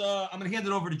let's, I'm going to hand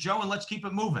it over to Joe, and let's keep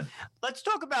it moving. Let's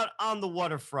talk about On the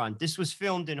Waterfront. This was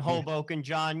filmed in Hoboken.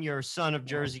 John, you're a son of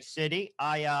Jersey City.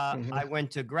 I went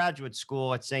to graduate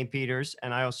school at St. Peter's,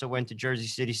 and I also went to Jersey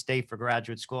City State for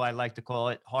graduate school. I like to call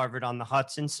it Harvard on the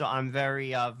Hudson, so I'm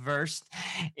very versed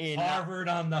in Harvard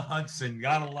on the Hudson.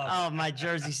 Gotta love it. Oh, my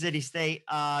Jersey City State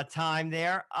time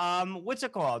there. What's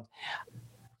it called?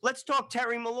 Let's talk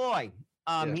Terry Malloy.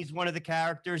 He's one of the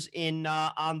characters in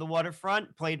On the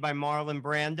Waterfront, played by Marlon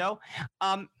Brando.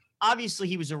 Obviously,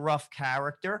 he was a rough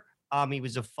character. He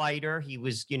was a fighter. He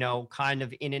was, kind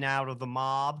of in and out of the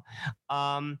mob.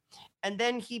 And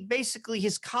then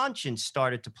his conscience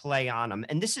started to play on him.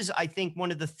 And this is, I think,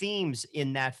 one of the themes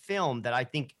in that film that I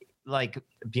think,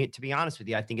 to be honest with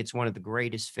you, I think it's one of the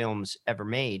greatest films ever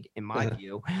made, in my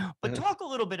view. But talk a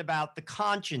little bit about the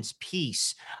conscience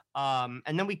piece, and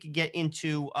then we could get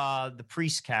into the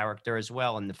priest character as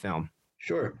well in the film.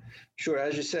 Sure.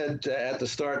 As you said at the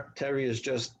start, Terry is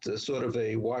just sort of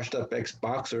a washed-up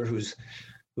ex-boxer who's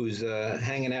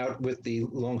hanging out with the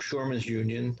Longshoremen's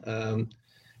Union.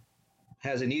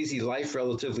 Has an easy life,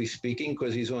 relatively speaking,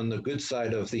 because he's on the good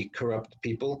side of the corrupt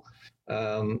people.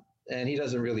 And he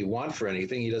doesn't really want for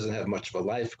anything. He doesn't have much of a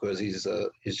life because he's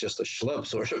just a schlub,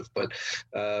 sort of. But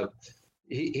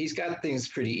he's got things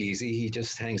pretty easy. He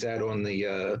just hangs out on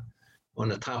the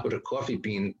top of the coffee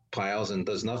bean piles and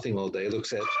does nothing all day.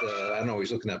 Looks at I don't know,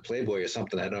 he's looking at Playboy or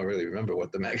something. I don't really remember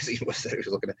what the magazine was that he was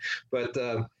looking at. But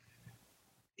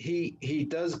he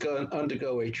does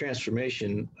undergo a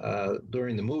transformation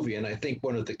during the movie, and I think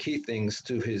one of the key things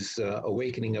to his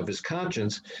awakening of his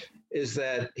conscience is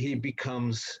that he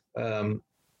becomes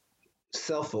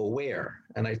self-aware.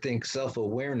 And I think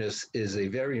self-awareness is a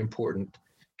very important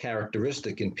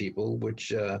characteristic in people,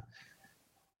 which, I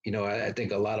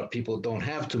think a lot of people don't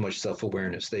have too much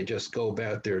self-awareness. They just go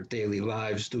about their daily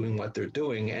lives doing what they're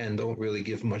doing and don't really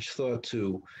give much thought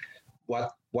to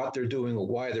what what they're doing or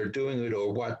why they're doing it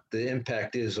or what the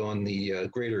impact is on the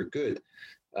greater good.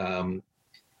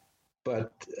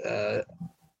 But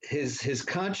his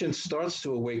conscience starts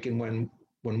to awaken when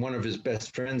one of his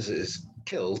best friends is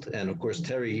killed, and of course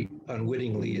Terry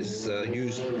unwittingly is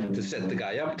used to set the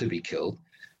guy up to be killed,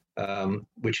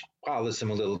 which bothers him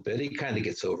a little bit. He kind of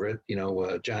gets over it.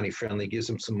 Johnny Friendly gives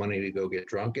him some money to go get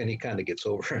drunk, and he kind of gets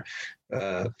over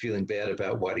feeling bad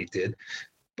about what he did.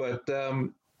 But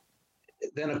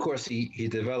then, of course, he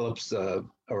develops a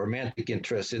romantic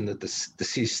interest in the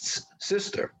deceased's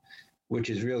sister, which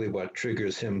is really what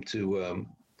triggers him to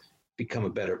become a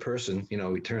better person. He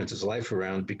turns his life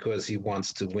around because he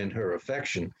wants to win her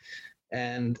affection.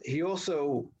 And he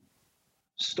also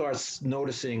starts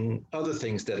noticing other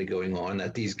things that are going on,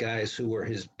 that these guys who were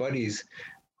his buddies,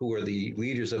 who are the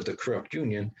leaders of the corrupt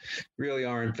union, really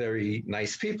aren't very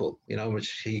nice people,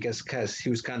 which he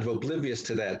was kind of oblivious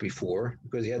to that before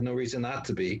because he had no reason not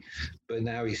to be. But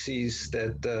now he sees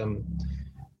that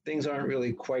things aren't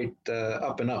really quite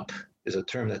up and up, is a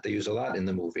term that they use a lot in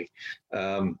the movie.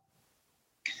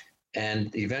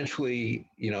 And eventually,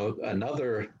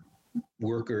 another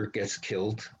worker gets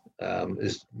killed,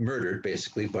 is murdered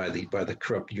basically by the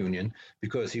corrupt union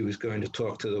because he was going to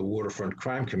talk to the Waterfront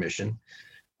Crime Commission.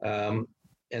 And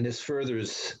this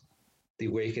furthers the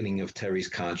awakening of Terry's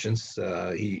conscience.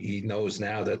 He knows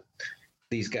now that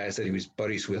these guys that he was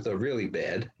buddies with are really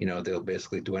bad. They'll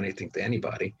basically do anything to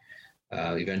anybody.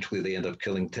 Eventually, they end up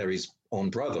killing Terry's own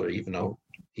brother, even though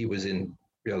he was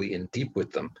really in deep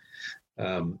with them.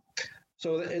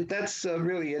 So that's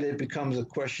really it. It becomes a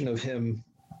question of him,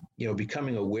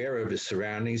 becoming aware of his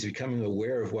surroundings, becoming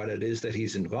aware of what it is that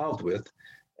he's involved with,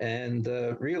 and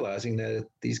realizing that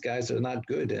these guys are not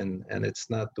good, and it's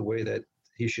not the way that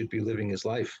he should be living his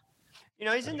life.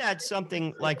 Isn't that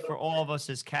something like for all of us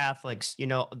as Catholics,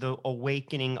 the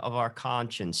awakening of our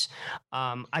conscience?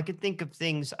 I could think of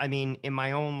things, in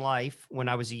my own life when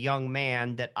I was a young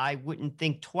man that I wouldn't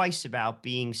think twice about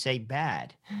being, say,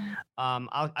 bad.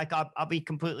 I'll be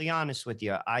completely honest with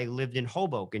you. I lived in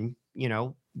Hoboken,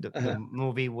 the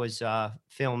movie was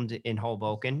filmed in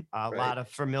Hoboken. A lot of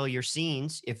familiar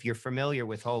scenes, if you're familiar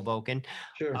with Hoboken.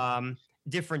 Sure.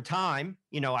 Different time.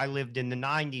 I lived in the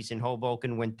 90s in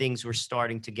Hoboken when things were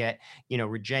starting to get,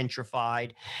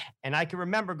 regentrified. And I can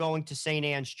remember going to St.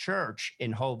 Anne's Church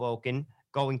in Hoboken,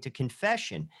 going to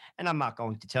confession. And I'm not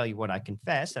going to tell you what I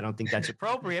confessed. I don't think that's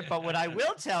appropriate. But what I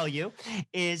will tell you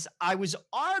is I was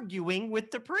arguing with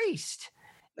the priest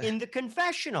in the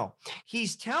confessional.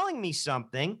 He's telling me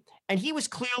something, and he was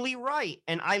clearly right.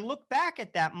 And I look back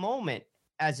at that moment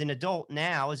as an adult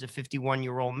now, as a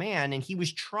 51-year-old man, and he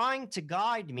was trying to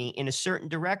guide me in a certain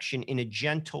direction in a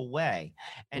gentle way.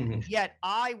 And yet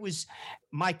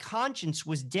my conscience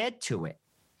was dead to it.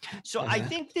 So I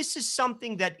think this is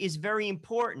something that is very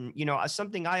important.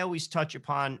 Something I always touch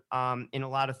upon in a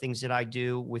lot of things that I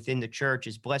do within the church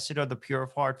is blessed are the pure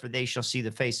of heart, for they shall see the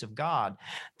face of God.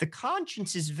 The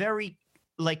conscience is very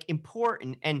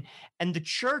important, and the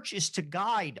church is to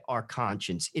guide our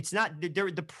conscience. It's not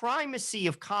the primacy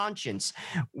of conscience.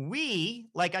 We,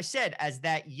 like I said, as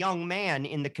that young man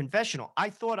in the confessional, I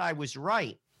thought I was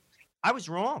right. I was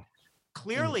wrong,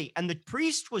 clearly, and the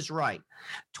priest was right.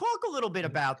 Talk a little bit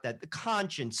about that, the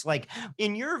conscience. Like,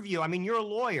 in your view, you're a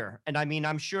lawyer, and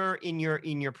I'm sure in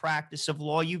your practice of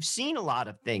law, you've seen a lot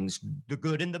of things, the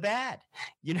good and the bad.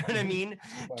 You know what I mean?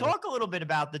 Wow. Talk a little bit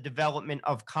about the development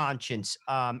of conscience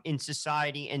in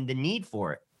society and the need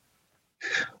for it.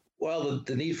 Well,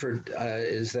 the need for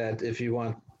is that if you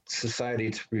want society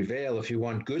to prevail, if you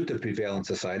want good to prevail in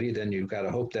society, then you've got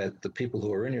to hope that the people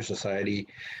who are in your society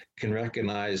can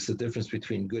recognize the difference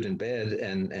between good and bad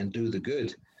and do the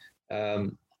good.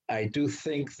 I do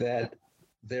think that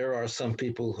there are some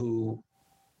people who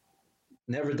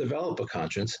never develop a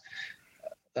conscience,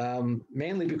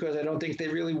 mainly because I don't think they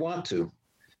really want to.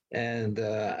 And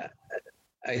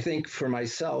I think for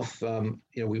myself,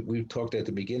 we talked at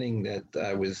the beginning that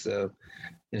I was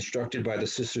instructed by the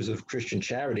Sisters of Christian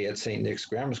Charity at St. Nick's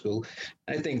Grammar School.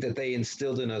 I think that they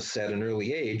instilled in us at an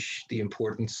early age the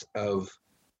importance of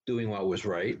doing what was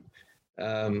right,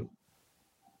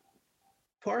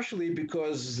 partially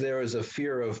because there is a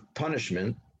fear of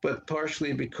punishment, but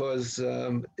partially because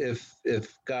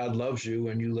if God loves you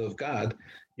and you love God,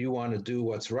 you want to do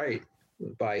what's right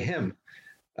by him.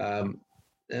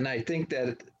 And I think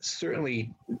that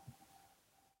certainly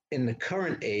in the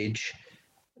current age,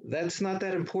 that's not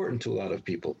that important to a lot of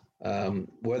people.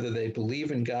 Whether they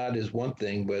believe in God is one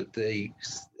thing, but a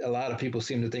lot of people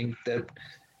seem to think that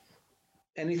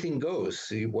anything goes.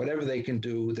 See, whatever they can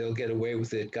do, they'll get away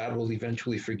with it. God will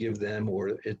eventually forgive them, or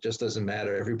it just doesn't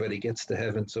matter. Everybody gets to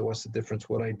heaven, so what's the difference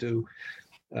what I do?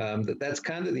 That's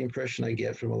kind of the impression I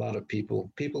get from a lot of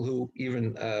people who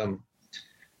even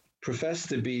profess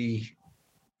to be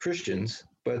Christians,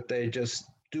 but they just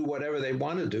do whatever they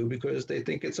want to do because they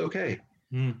think it's okay.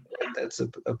 That's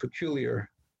a peculiar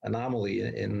anomaly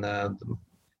in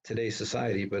today's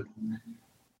society. But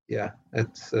yeah,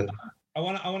 that's. I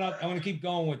want to keep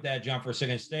going with that, John, for a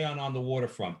second. Stay on the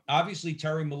waterfront. Obviously,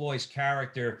 Terry Malloy's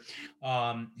character,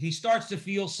 he starts to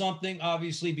feel something,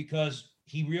 obviously, because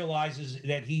he realizes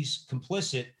that he's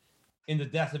complicit in the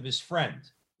death of his friend.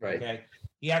 Right. Okay.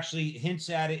 He actually hints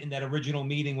at it in that original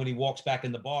meeting when he walks back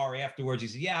in the bar afterwards. He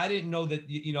says, "Yeah, I didn't know that."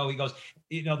 He goes,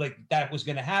 like that was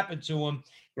going to happen to him.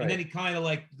 Right. And then he kind of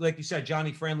like you said,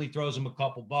 Johnny Friendly throws him a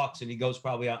couple bucks, and he goes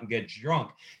probably out and gets drunk.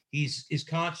 His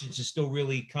conscience is still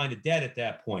really kind of dead at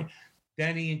that point.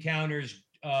 Then he encounters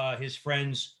his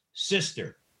friend's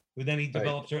sister, who then he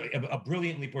develops a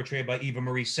brilliantly portrayed by Eva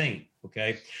Marie Saint.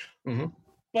 Okay. Mm-hmm.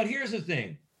 But here's the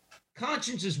thing.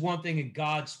 Conscience is one thing, and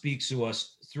God speaks to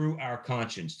us through our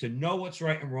conscience to know what's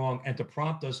right and wrong and to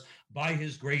prompt us by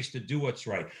his grace to do what's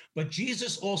right. But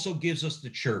Jesus also gives us the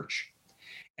church.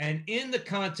 And in the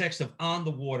context of On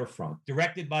the Waterfront,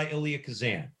 directed by Elia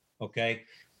Kazan, okay,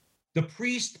 the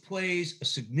priest plays a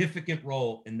significant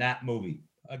role in that movie.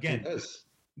 Again,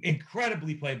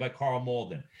 incredibly played by Carl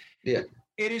Malden. Yeah.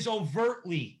 It is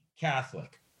overtly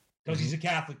Catholic because he's a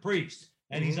Catholic priest.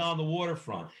 And he's on the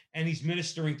waterfront, and he's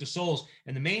ministering to souls.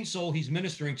 And the main soul he's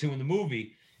ministering to in the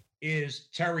movie is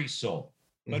Terry's soul,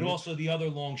 but also the other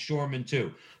longshoremen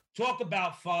too. Talk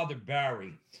about Father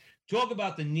Barry. Talk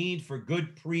about the need for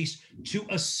good priests to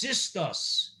assist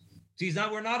us. See,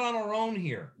 we're not on our own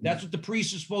here. That's what the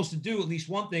priests are supposed to do. At least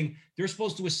one thing, they're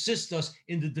supposed to assist us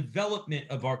in the development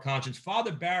of our conscience.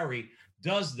 Father Barry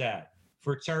does that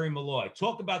for Terry Malloy.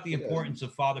 Talk about the importance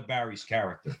of Father Barry's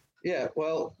character. Yeah,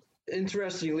 well,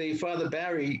 interestingly, Father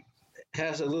Barry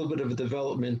has a little bit of a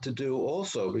development to do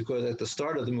also, because at the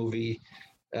start of the movie,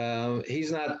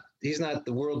 he's not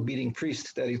the world-beating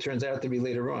priest that he turns out to be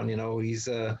later on.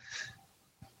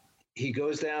 He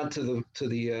goes down to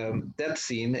the death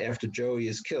scene after Joey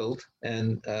is killed,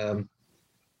 and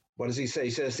what does he say?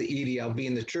 He says to Edie, "I'll be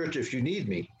in the church if you need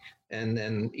me." And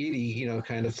then Edie,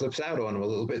 kind of flips out on him a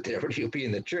little bit there. But you'll be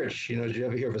in the church. Did you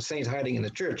ever hear of a saint hiding in the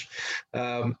church?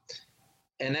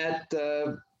 And that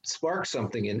sparks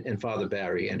something in Father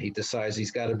Barry, and he decides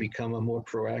he's got to become a more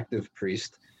proactive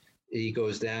priest. He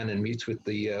goes down and meets with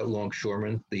the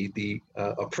longshoremen, the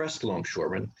oppressed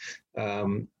longshoremen,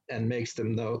 and makes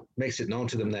it known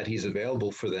to them that he's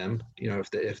available for them,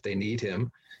 if they need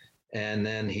him. And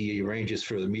then he arranges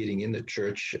for the meeting in the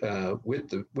church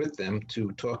with them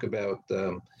to talk about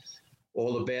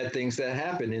all the bad things that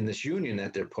happen in this union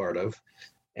that they're part of.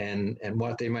 And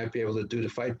what they might be able to do to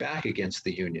fight back against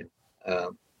the union.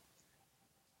 Of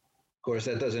course,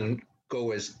 that doesn't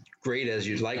go as great as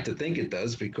you'd like to think it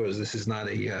does, because this is not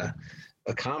a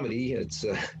comedy. It's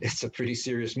a pretty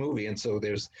serious movie, and so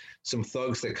there's some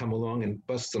thugs that come along and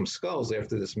bust some skulls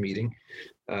after this meeting.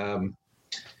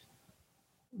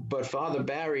 But Father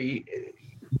Barry,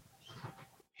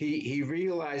 he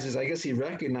realizes, I guess he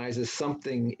recognizes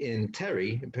something in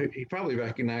Terry. He probably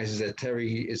recognizes that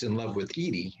Terry is in love with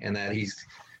Edie, and that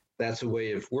that's a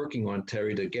way of working on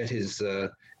Terry to get his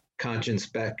conscience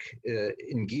back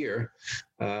in gear,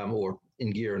 or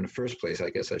in gear in the first place, I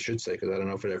guess I should say, because I don't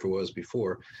know if it ever was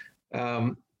before.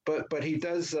 But he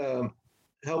does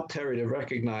help Terry to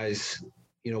recognize,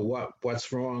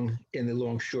 what's wrong in the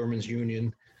Longshoremen's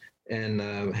Union, and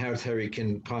how Terry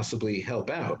can possibly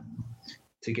help out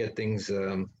to get things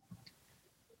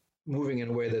moving in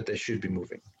a way that they should be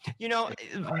moving.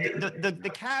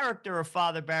 The character of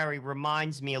Father Barry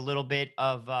reminds me a little bit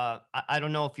of, I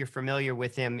don't know if you're familiar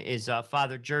with him, is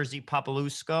Father Jerzy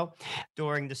Popoluszko.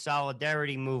 During the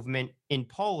Solidarity movement in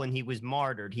Poland, he was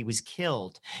martyred. He was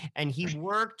killed. And he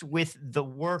worked with the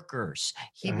workers.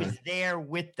 He was there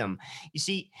with them. You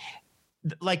see,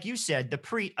 like you said,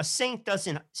 a saint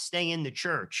doesn't stay in the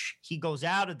church. He goes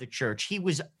out of the church. He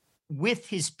was with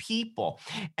his people.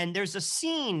 And there's a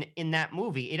scene in that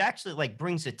movie, it actually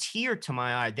brings a tear to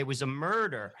my eye. There was a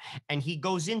murder, and he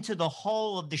goes into the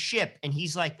hull of the ship, and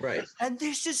he's like, right. And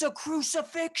this is a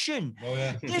crucifixion. Oh,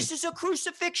 yeah. This is a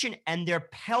crucifixion. And they're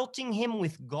pelting him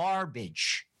with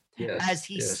garbage. Yes, as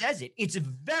he says it. It's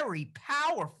very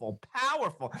powerful.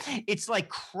 It's like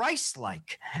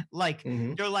Christ-like.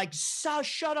 They're like,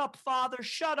 shut up,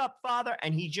 Father.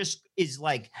 And he just is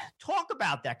like, talk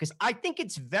about that, because I think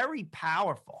it's very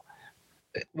powerful.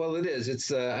 Well, it is.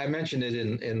 It's I mentioned it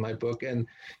in my book, and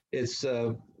it's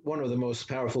one of the most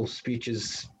powerful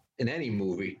speeches in any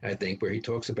movie, I think, where he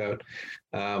talks about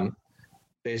um,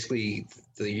 basically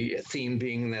the theme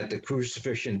being that the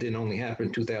crucifixion didn't only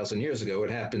happen 2,000 years ago. It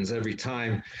happens every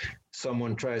time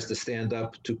someone tries to stand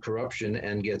up to corruption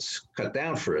and gets cut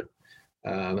down for it.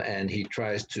 And he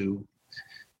tries to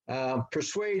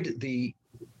persuade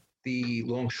the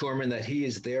longshoremen that he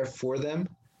is there for them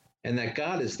and that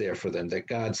God is there for them, that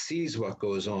God sees what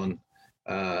goes on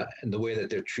and the way that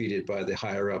they're treated by the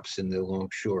higher ups in the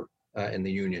longshore, in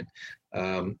the Union,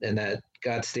 and that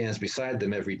God stands beside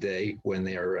them every day when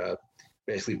they're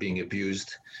basically being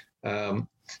abused.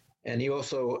 And he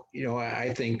also,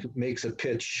 I think makes a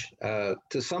pitch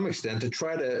to some extent to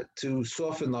try to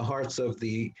soften the hearts of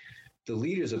the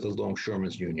leaders of the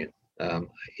Longshoremen's Union.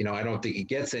 I don't think he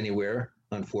gets anywhere,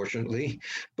 unfortunately,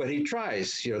 but he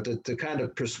tries, to kind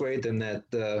of persuade them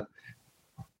that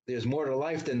there's more to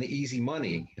life than the easy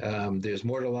money. There's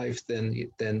more to life than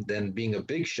being a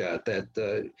big shot.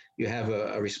 That you have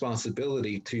a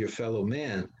responsibility to your fellow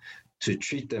man to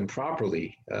treat them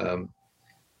properly,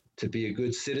 to be a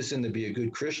good citizen, to be a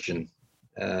good Christian.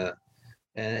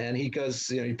 And he does,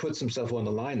 he puts himself on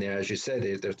the line there, as you said.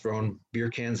 They're throwing beer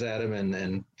cans at him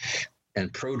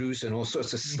and produce and all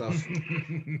sorts of stuff.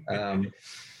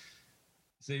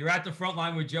 So you're at the front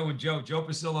line with Joe and Joe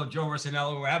Pasillo, Joe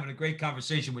Rossinello. We're having a great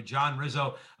conversation with John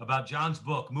Rizzo about John's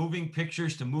book, Moving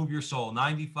Pictures to Move Your Soul,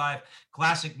 95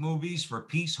 classic movies for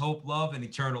peace, hope, love, and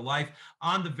eternal life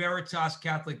on the Veritas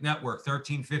Catholic Network,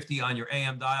 1350 on your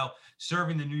AM dial,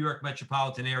 serving the New York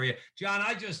metropolitan area. John,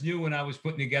 I just knew when I was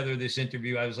putting together this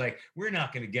interview, I was like, we're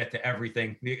not going to get to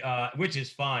everything, which is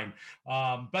fine.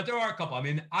 But there are a couple. I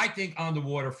mean, I think On the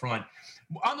Waterfront's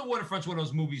one of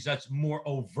those movies that's more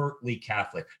overtly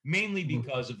Catholic, mainly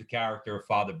because of the character of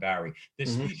Father Barry. The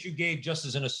speech you gave, just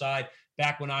as an aside,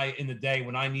 back in the day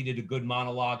when I needed a good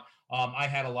monologue, I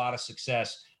had a lot of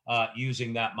success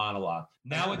using that monologue.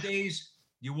 Nowadays,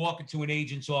 you walk into an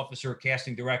agent's office or a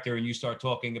casting director and you start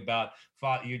talking about,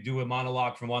 you do a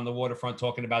monologue from On the Waterfront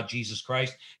talking about Jesus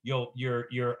Christ,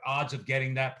 your odds of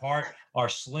getting that part are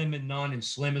slim and none, and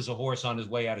slim as a horse on his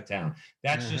way out of town.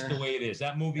 That's just the way it is.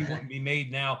 That movie wouldn't be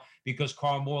made now because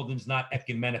Carl Malden's not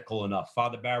ecumenical enough.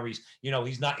 Father Barry's,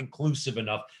 he's not inclusive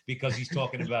enough because he's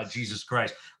talking about Jesus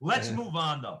Christ. Let's move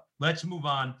on, though. Let's move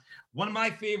on. One of my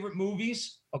favorite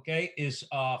movies, is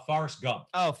Forrest Gump.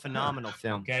 Oh, phenomenal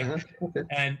film. Okay.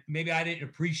 And maybe I didn't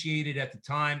appreciate it at the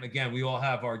time. Again, we all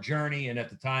have our journey. And at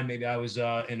the time, maybe I was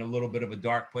in a little bit of a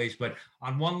dark place. But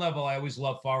on one level, I always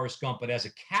loved Forrest Gump. But as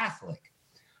a Catholic,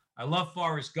 I love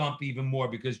Forrest Gump even more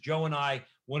because Joe and I,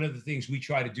 one of the things we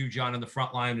try to do, John, on the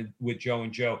front line with Joe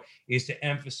and Joe, is to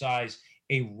emphasize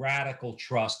a radical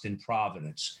trust in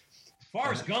providence.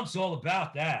 Forrest Gump's all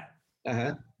about that.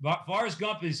 Forrest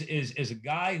Gump is a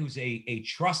guy who's a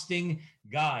trusting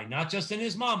guy, not just in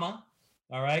his mama,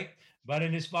 all right, but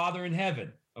in his Father in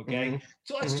heaven. Okay.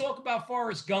 So let's talk about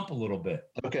Forrest Gump a little bit.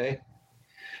 Okay.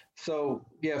 So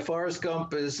Forrest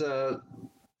Gump is, I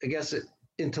guess,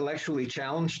 intellectually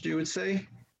challenged, you would say.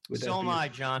 So am I,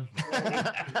 John.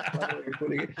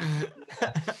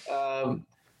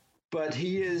 But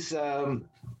he is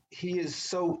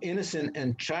so innocent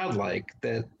and childlike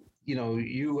that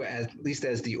you, at least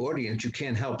as the audience, you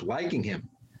can't help liking him.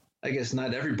 I guess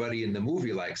not everybody in the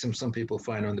movie likes him. Some people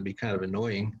find him to be kind of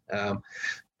annoying.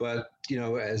 But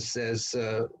as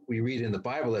we read in the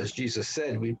Bible, as Jesus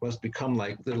said, we must become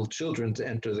like little children to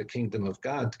enter the kingdom of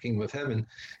God, the kingdom of heaven.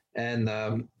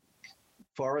 And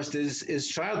Forrest is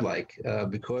childlike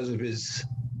because of his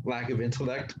lack of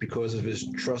intellect, because of his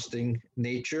trusting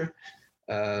nature.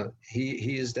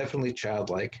 He is definitely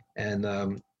childlike,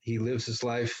 and he lives his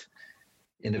life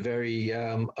in a very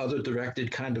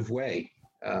other-directed kind of way.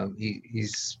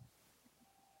 He's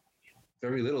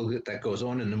very little that goes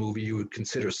on in the movie you would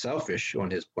consider selfish on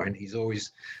his part. He's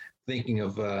always thinking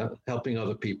of helping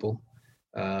other people,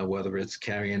 whether it's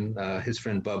carrying his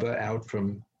friend Bubba out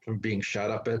from being shot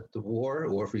up at the war,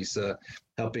 or if he's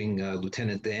helping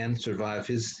Lieutenant Dan survive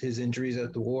his injuries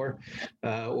at the war,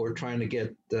 or trying to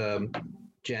get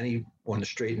Jenny on the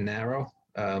straight and narrow.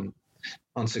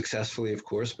 Unsuccessfully, of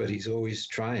course, but he's always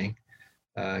trying.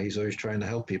 He's always trying to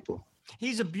help people.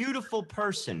 He's a beautiful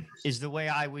person, is the way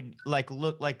I would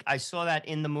look. Like I saw that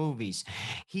in the movies.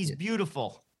 He's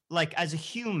beautiful, like as a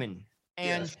human,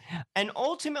 and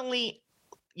ultimately,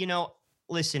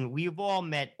 listen, we've all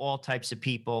met all types of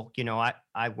people.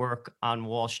 I work on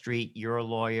Wall Street. You're a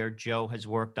lawyer. Joe has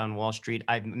worked on Wall Street.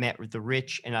 I've met the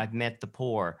rich and I've met the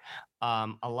poor.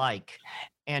 alike.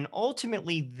 And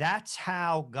ultimately, that's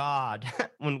how God,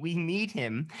 when we meet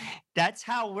him, that's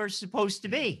how we're supposed to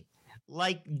be.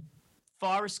 Like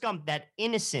Forrest Gump, that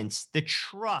innocence, the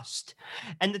trust.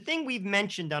 And the thing we've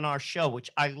mentioned on our show,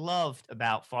 which I loved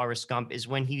about Forrest Gump, is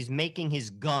when he's making his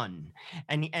gun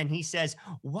and he says,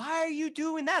 "Why are you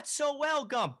doing that so well,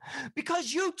 Gump?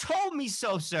 Because you told me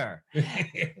so, sir."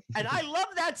 And I love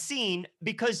that scene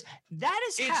because that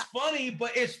is It's funny,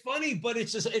 but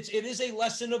it is a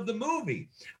lesson of the movie.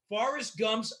 Forrest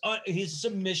Gump's his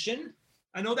submission.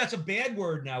 I know that's a bad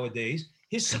word nowadays.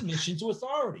 His submission to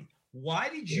authority. Why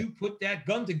did you put that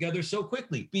gun together so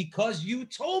quickly? Because you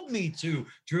told me to,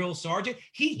 drill sergeant.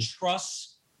 He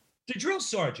trusts the drill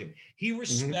sergeant. He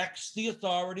respects the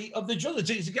authority of the drill.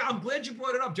 I'm glad you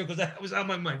brought it up, Joe, because that was on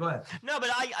my mind. Go ahead. No,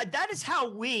 but I that is how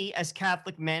we as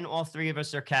Catholic men, all three of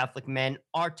us are Catholic men,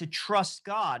 are to trust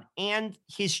God and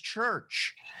his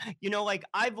church. You know, like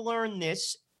I've learned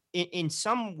this in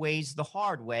some ways the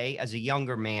hard way as a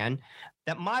younger man,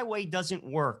 that my way doesn't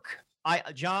work.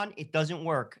 John, it doesn't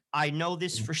work. I know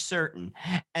this for certain.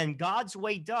 And God's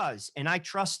way does, and I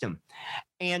trust him.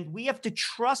 And we have to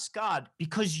trust God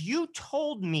because you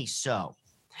told me so.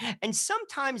 And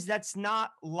sometimes that's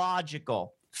not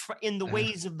logical in the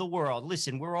ways of the world.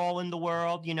 Listen, we're all in the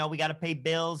world, you know, we got to pay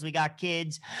bills, we got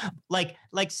kids. Like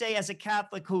say as a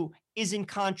Catholic who isn't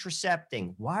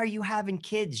contracepting, why are you having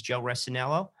kids, Joe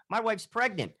Resinello? My wife's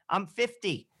pregnant. I'm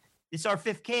 50. It's our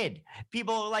fifth kid.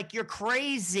 People are like, you're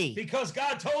crazy. Because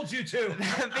God told you to.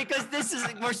 Because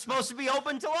we're supposed to be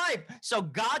open to life. So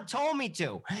God told me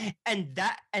to. And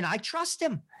I trust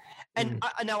him. And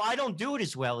now I don't do it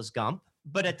as well as Gump,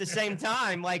 but at the same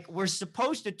time, like we're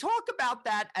supposed to talk about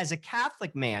that as a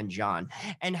Catholic man, John,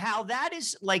 and how that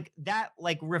is like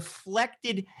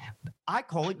reflected. I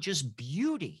call it just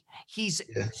beauty. He's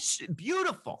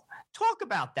beautiful. Talk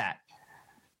about that.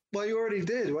 Well, you already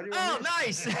did. What do you want? Oh,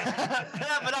 nice.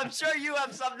 But I'm sure you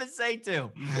have something to say too.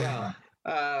 Well,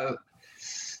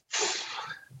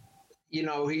 you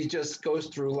know, he just goes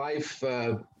through life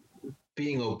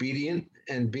being obedient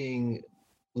and being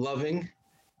loving.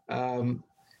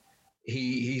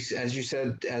 He's, as you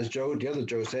said, as the other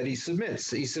Joe said, he submits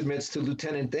to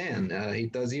Lieutenant Dan. He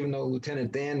does, even though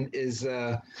Lieutenant Dan is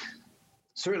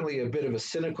certainly a bit of a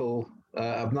cynical,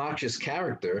 obnoxious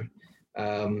character.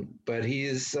 But he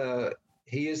is the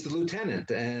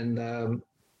lieutenant, and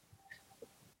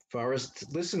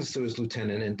Forrest listens to his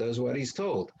lieutenant and does what he's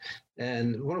told.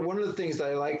 And one of the things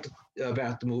that I liked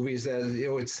about the movie is that, you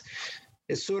know, it's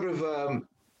sort of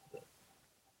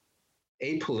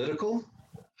apolitical.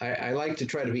 I like to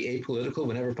try to be apolitical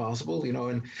whenever possible, you know,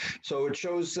 and so it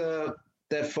shows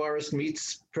that Forrest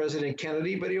meets President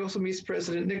Kennedy, but he also meets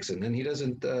President Nixon, and he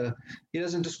doesn't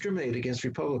discriminate against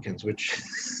Republicans, which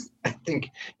I think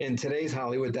in today's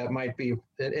Hollywood that might be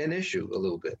an issue a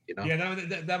little bit, you know. Yeah,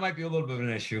 that might be a little bit of an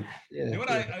issue. Yeah, you know what?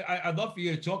 I'd love for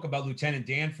you to talk about Lieutenant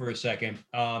Dan for a second,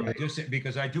 right. Just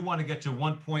because I do want to get to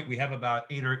one point. We have about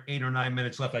 8 or 9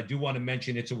 minutes left. I do want to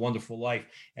mention It's a Wonderful Life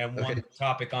and one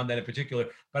topic on that in particular.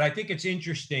 But I think it's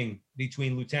interesting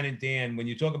between Lieutenant Dan when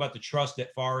you talk about the trust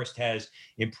that Forrest has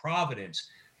in Providence.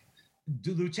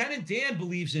 Lieutenant Dan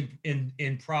believes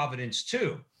in Providence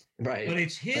too. Right. But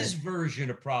it's his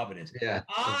version of Providence. Yeah.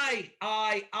 I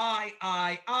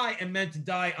am meant to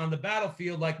die on the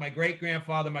battlefield like my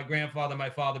great-grandfather, my grandfather, my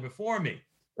father before me.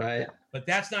 Right. But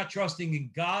that's not trusting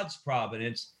in God's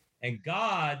providence. And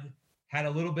God had a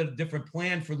little bit of different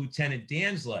plan for Lieutenant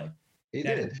Dan's life. He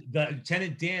did. The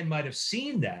Lieutenant Dan might have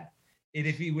seen that. And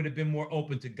if he would have been more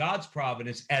open to God's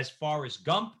providence, as Forrest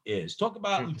Gump is. Talk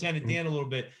about Lieutenant Dan a little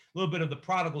bit of the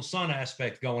prodigal son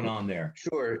aspect going on there.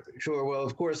 Sure. Well,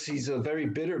 of course, he's a very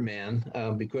bitter man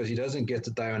because he doesn't get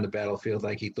to die on the battlefield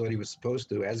like he thought he was supposed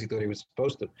to, as he thought he was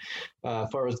supposed to.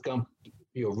 Forrest Gump,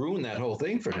 you know, ruined that whole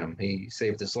thing for him. He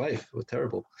saved his life. It was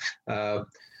terrible.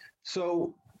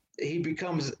 So he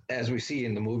becomes, as we see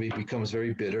in the movie, becomes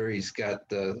very bitter. He's got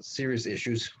serious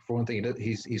issues. For one thing,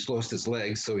 he's lost his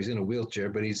legs, so he's in a wheelchair,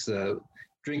 but he's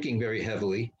drinking very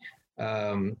heavily.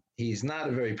 He's not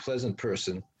a very pleasant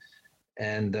person.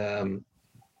 And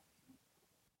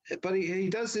but he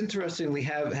does interestingly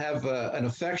have an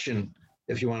affection,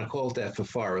 if you want to call it that, for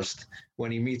Forrest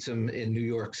when he meets him in New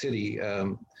York City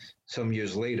some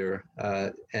years later,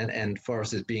 and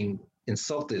Forrest is being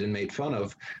insulted and made fun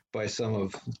of by some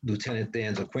of Lieutenant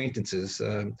Dan's acquaintances.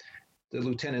 The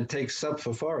lieutenant takes up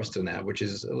for Forrest in that, which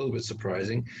is a little bit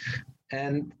surprising.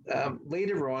 And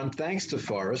later on, thanks to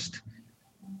Forrest,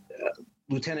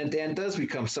 Lieutenant Dan does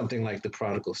become something like the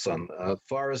prodigal son.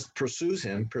 Forrest pursues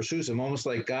him almost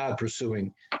like God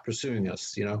pursuing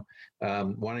us,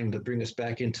 wanting to bring us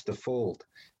back into the fold.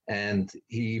 And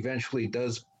he eventually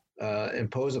does not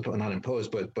impose,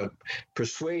 but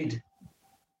persuade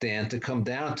Dan to come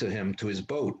down to him, to his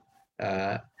boat.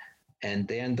 And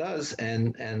Dan does,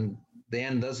 and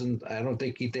Dan doesn't, I don't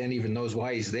think Dan even knows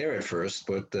why he's there at first,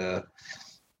 but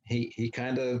he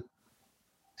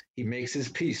makes his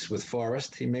peace with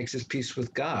Forrest. He makes his peace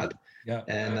with God. Yeah.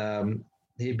 And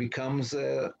he becomes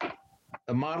a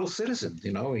model citizen.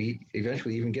 He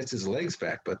eventually even gets his legs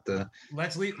back. But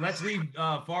let's leave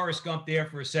Forrest Gump there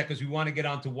for a second, because we want to get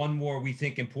on to one more, we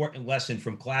think, important lesson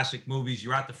from classic movies.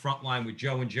 You're at the front line with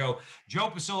Joe and Joe. Joe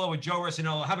Pasillo and Joe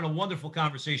Rossinello having a wonderful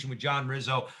conversation with John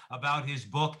Rizzo about his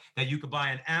book that you can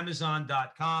buy on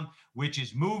Amazon.com, which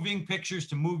is Moving Pictures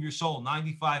to Move Your Soul,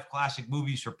 95 classic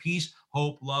movies for peace,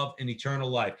 hope, love, and eternal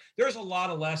life. There's a lot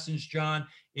of lessons, John,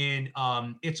 in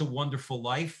It's a Wonderful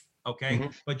Life. Okay. Mm-hmm.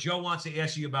 But Joe wants to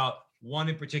ask you about one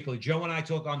in particular. Joe and I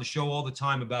talk on the show all the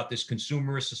time about this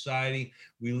consumerist society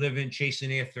we live in,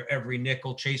 chasing after every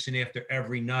nickel, chasing after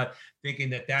every nut, thinking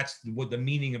that that's what the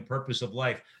meaning and purpose of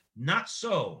life. Not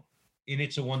so in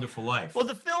It's a Wonderful Life. Well,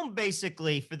 the film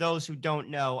basically, for those who don't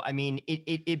know, I mean,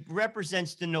 it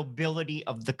represents the nobility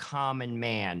of the common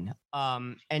man.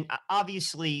 And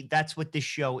obviously that's what this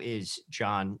show is,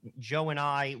 John. Joe and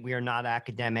I, we are not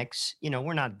academics.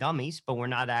 We're not dummies, but we're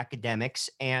not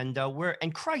academics. And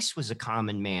Christ was a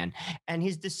common man, and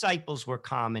his disciples were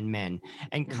common men,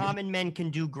 and common men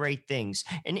can do great things.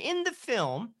 And in the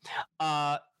film,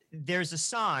 there's a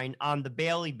sign on the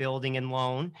Bailey building in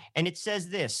Lone, and it says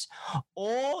this: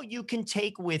 all you can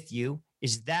take with you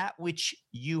is that which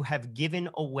you have given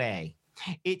away.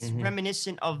 It's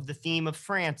reminiscent of the theme of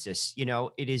Francis.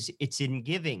 It's in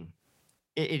giving,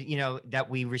 that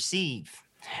we receive.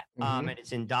 And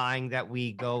it's in dying that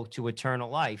we go to eternal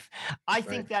life. I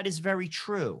think that is very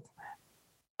true.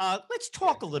 Let's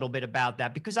talk a little bit about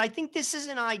that, because I think this is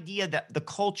an idea that the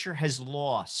culture has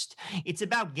lost. It's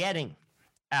about getting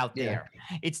out there.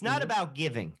 It's not about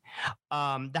giving.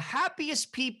 The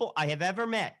happiest people I have ever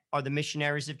met are the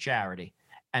missionaries of charity,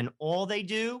 and all they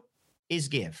do is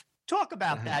give. Talk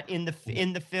about that in the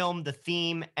film, the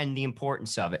theme, and the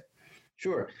importance of it.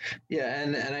 Sure. Yeah,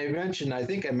 and I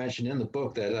think I mentioned in the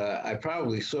book that I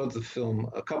probably saw the film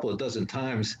a couple of dozen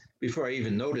times before I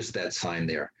even noticed that sign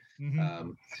there.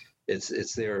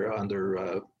 It's there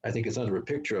under, I think it's under a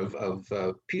picture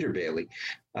of Peter Bailey.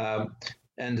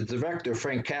 And the director,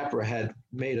 Frank Capra, had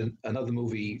made another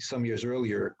movie some years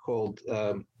earlier called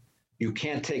You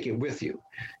Can't Take It With You,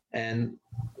 and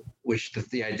which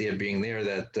the idea being there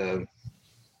that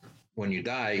when you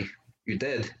die, you're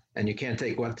dead, and you can't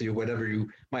take whatever you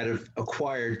might have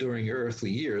acquired during your earthly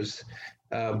years.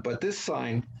 But this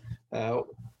sign,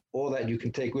 all that you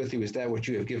can take with you is that what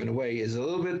you have given away, is a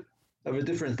little bit of a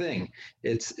different thing.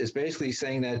 It's basically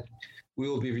saying that we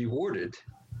will be rewarded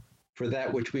for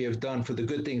that which we have done, for the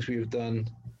good things we have done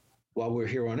while we're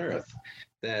here on earth,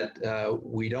 that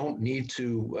we don't need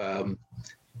to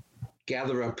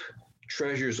gather up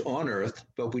treasures on earth,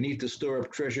 but we need to store up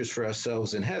treasures for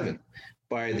ourselves in heaven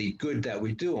by the good that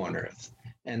we do on earth.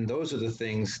 And those are the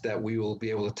things that we will be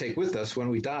able to take with us when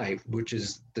we die, which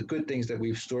is the good things that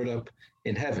we've stored up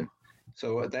in heaven.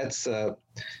 So that's,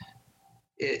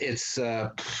 it's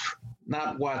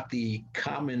not what the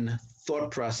common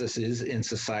thought process is in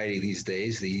society these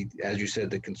days, as you said,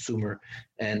 the consumer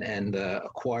and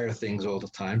acquire things all the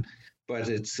time, but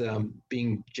it's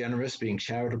being generous, being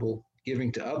charitable,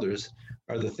 giving to others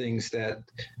are the things that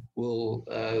will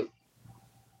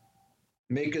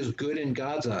make us good in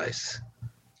God's eyes.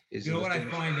 You know what I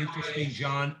find interesting,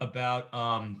 John, about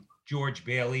George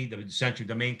Bailey,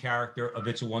 the main character of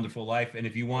It's a Wonderful Life, and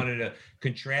if you wanted to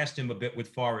contrast him a bit with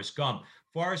Forrest Gump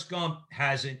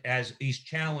he's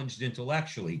challenged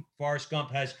intellectually. Forrest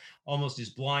Gump has almost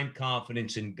his blind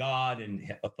confidence in God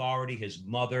and authority, his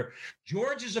mother.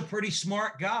 George is a pretty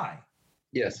smart guy.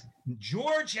 Yes.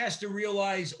 George has to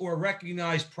realize or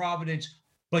recognize providence,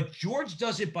 but George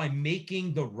does it by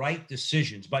making the right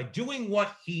decisions, by doing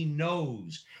what he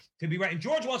knows to be right. And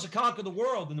George wants to conquer the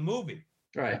world in the movie.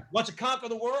 Right. Wants to conquer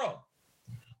the world.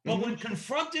 But when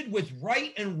confronted with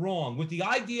right and wrong, with the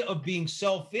idea of being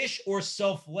selfish or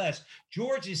selfless,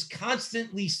 George is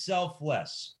constantly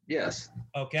selfless. Yes.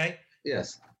 Okay?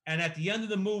 Yes. And at the end of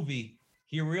the movie,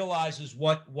 he realizes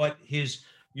what his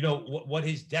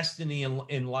destiny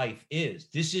in life is.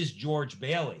 This is George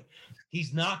Bailey.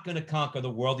 He's not going to conquer the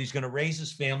world. He's going to raise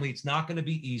his family. It's not going to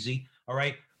be easy. All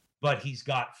right. But he's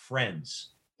got friends.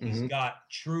 He's got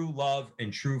true love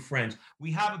and true friends.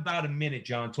 We have about a minute,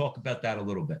 John. Talk about that a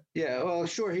little bit. Yeah, well,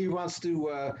 sure. He wants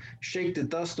to shake the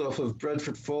dust off of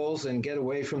Bedford Falls and get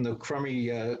away from the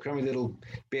crummy little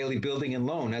Bailey building and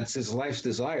loan. That's his life's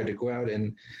desire, to go out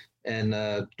and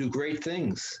do great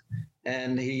things.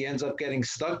 And he ends up getting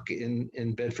stuck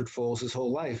in Bedford Falls his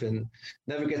whole life and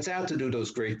never gets out to do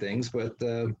those great things. But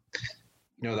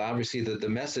obviously the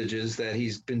message is that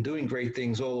he's been doing great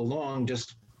things all along,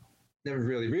 just never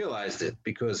really realized it,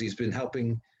 because he's been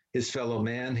helping his fellow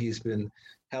man. He's been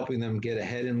helping them get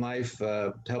ahead in life,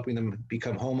 helping them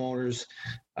become homeowners,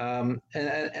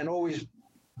 and always,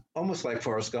 almost like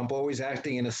Forrest Gump, always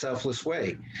acting in a selfless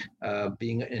way,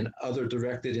 being an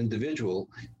other-directed individual,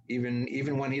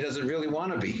 even when he doesn't really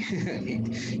want to be.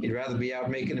 He'd rather be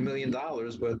out making $1 million,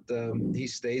 but he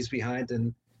stays behind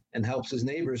and helps his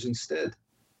neighbors instead.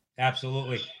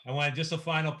 Absolutely. And when just a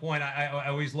final point, I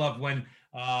always love when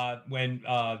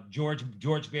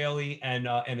George Bailey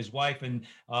and his wife and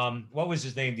what was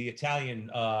his name, the Italian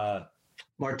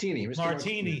Martini, Mr.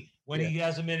 Martini, when he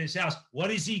has him in his house, what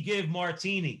does he give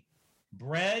Martini?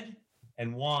 Bread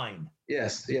and wine.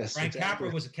 Yes. Frank Capra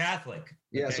was a Catholic.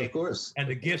 Yes, of course. And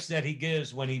the gifts that he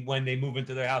gives when they move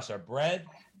into their house are bread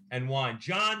and wine.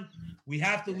 John, we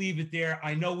have to leave it there.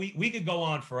 I know we could go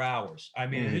on for hours. I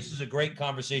mean, this is a great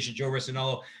conversation. Joe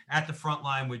Rissanello at the front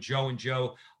line with Joe and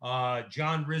Joe.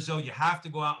 John Rizzo, you have to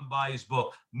go out and buy his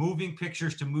book, Moving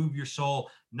Pictures to Move Your Soul,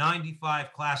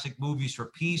 95 classic movies for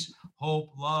peace,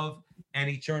 hope, love, and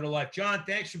eternal life. John,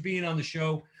 thanks for being on the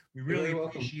show. We really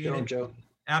appreciate it. Joe.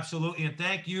 Absolutely. And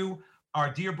thank you, our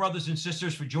dear brothers and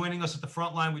sisters, for joining us at the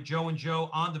front line with Joe and Joe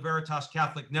on the Veritas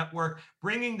Catholic Network,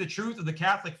 bringing the truth of the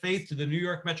Catholic faith to the New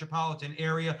York metropolitan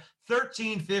area.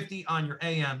 1350 on your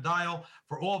AM dial.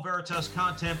 For all Veritas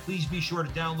content, please be sure to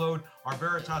download our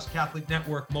Veritas Catholic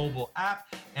Network mobile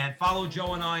app and follow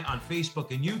Joe and I on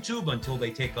Facebook and YouTube until they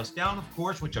take us down, of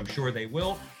course, which I'm sure they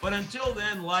will. But until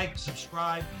then, like,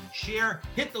 subscribe, share,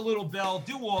 hit the little bell,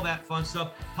 do all that fun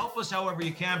stuff. Help us however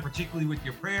you can, particularly with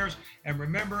your prayers. And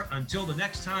remember, until the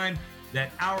next time,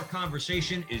 that our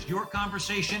conversation is your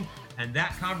conversation, and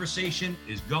that conversation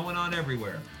is going on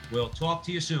everywhere. We'll talk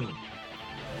to you soon.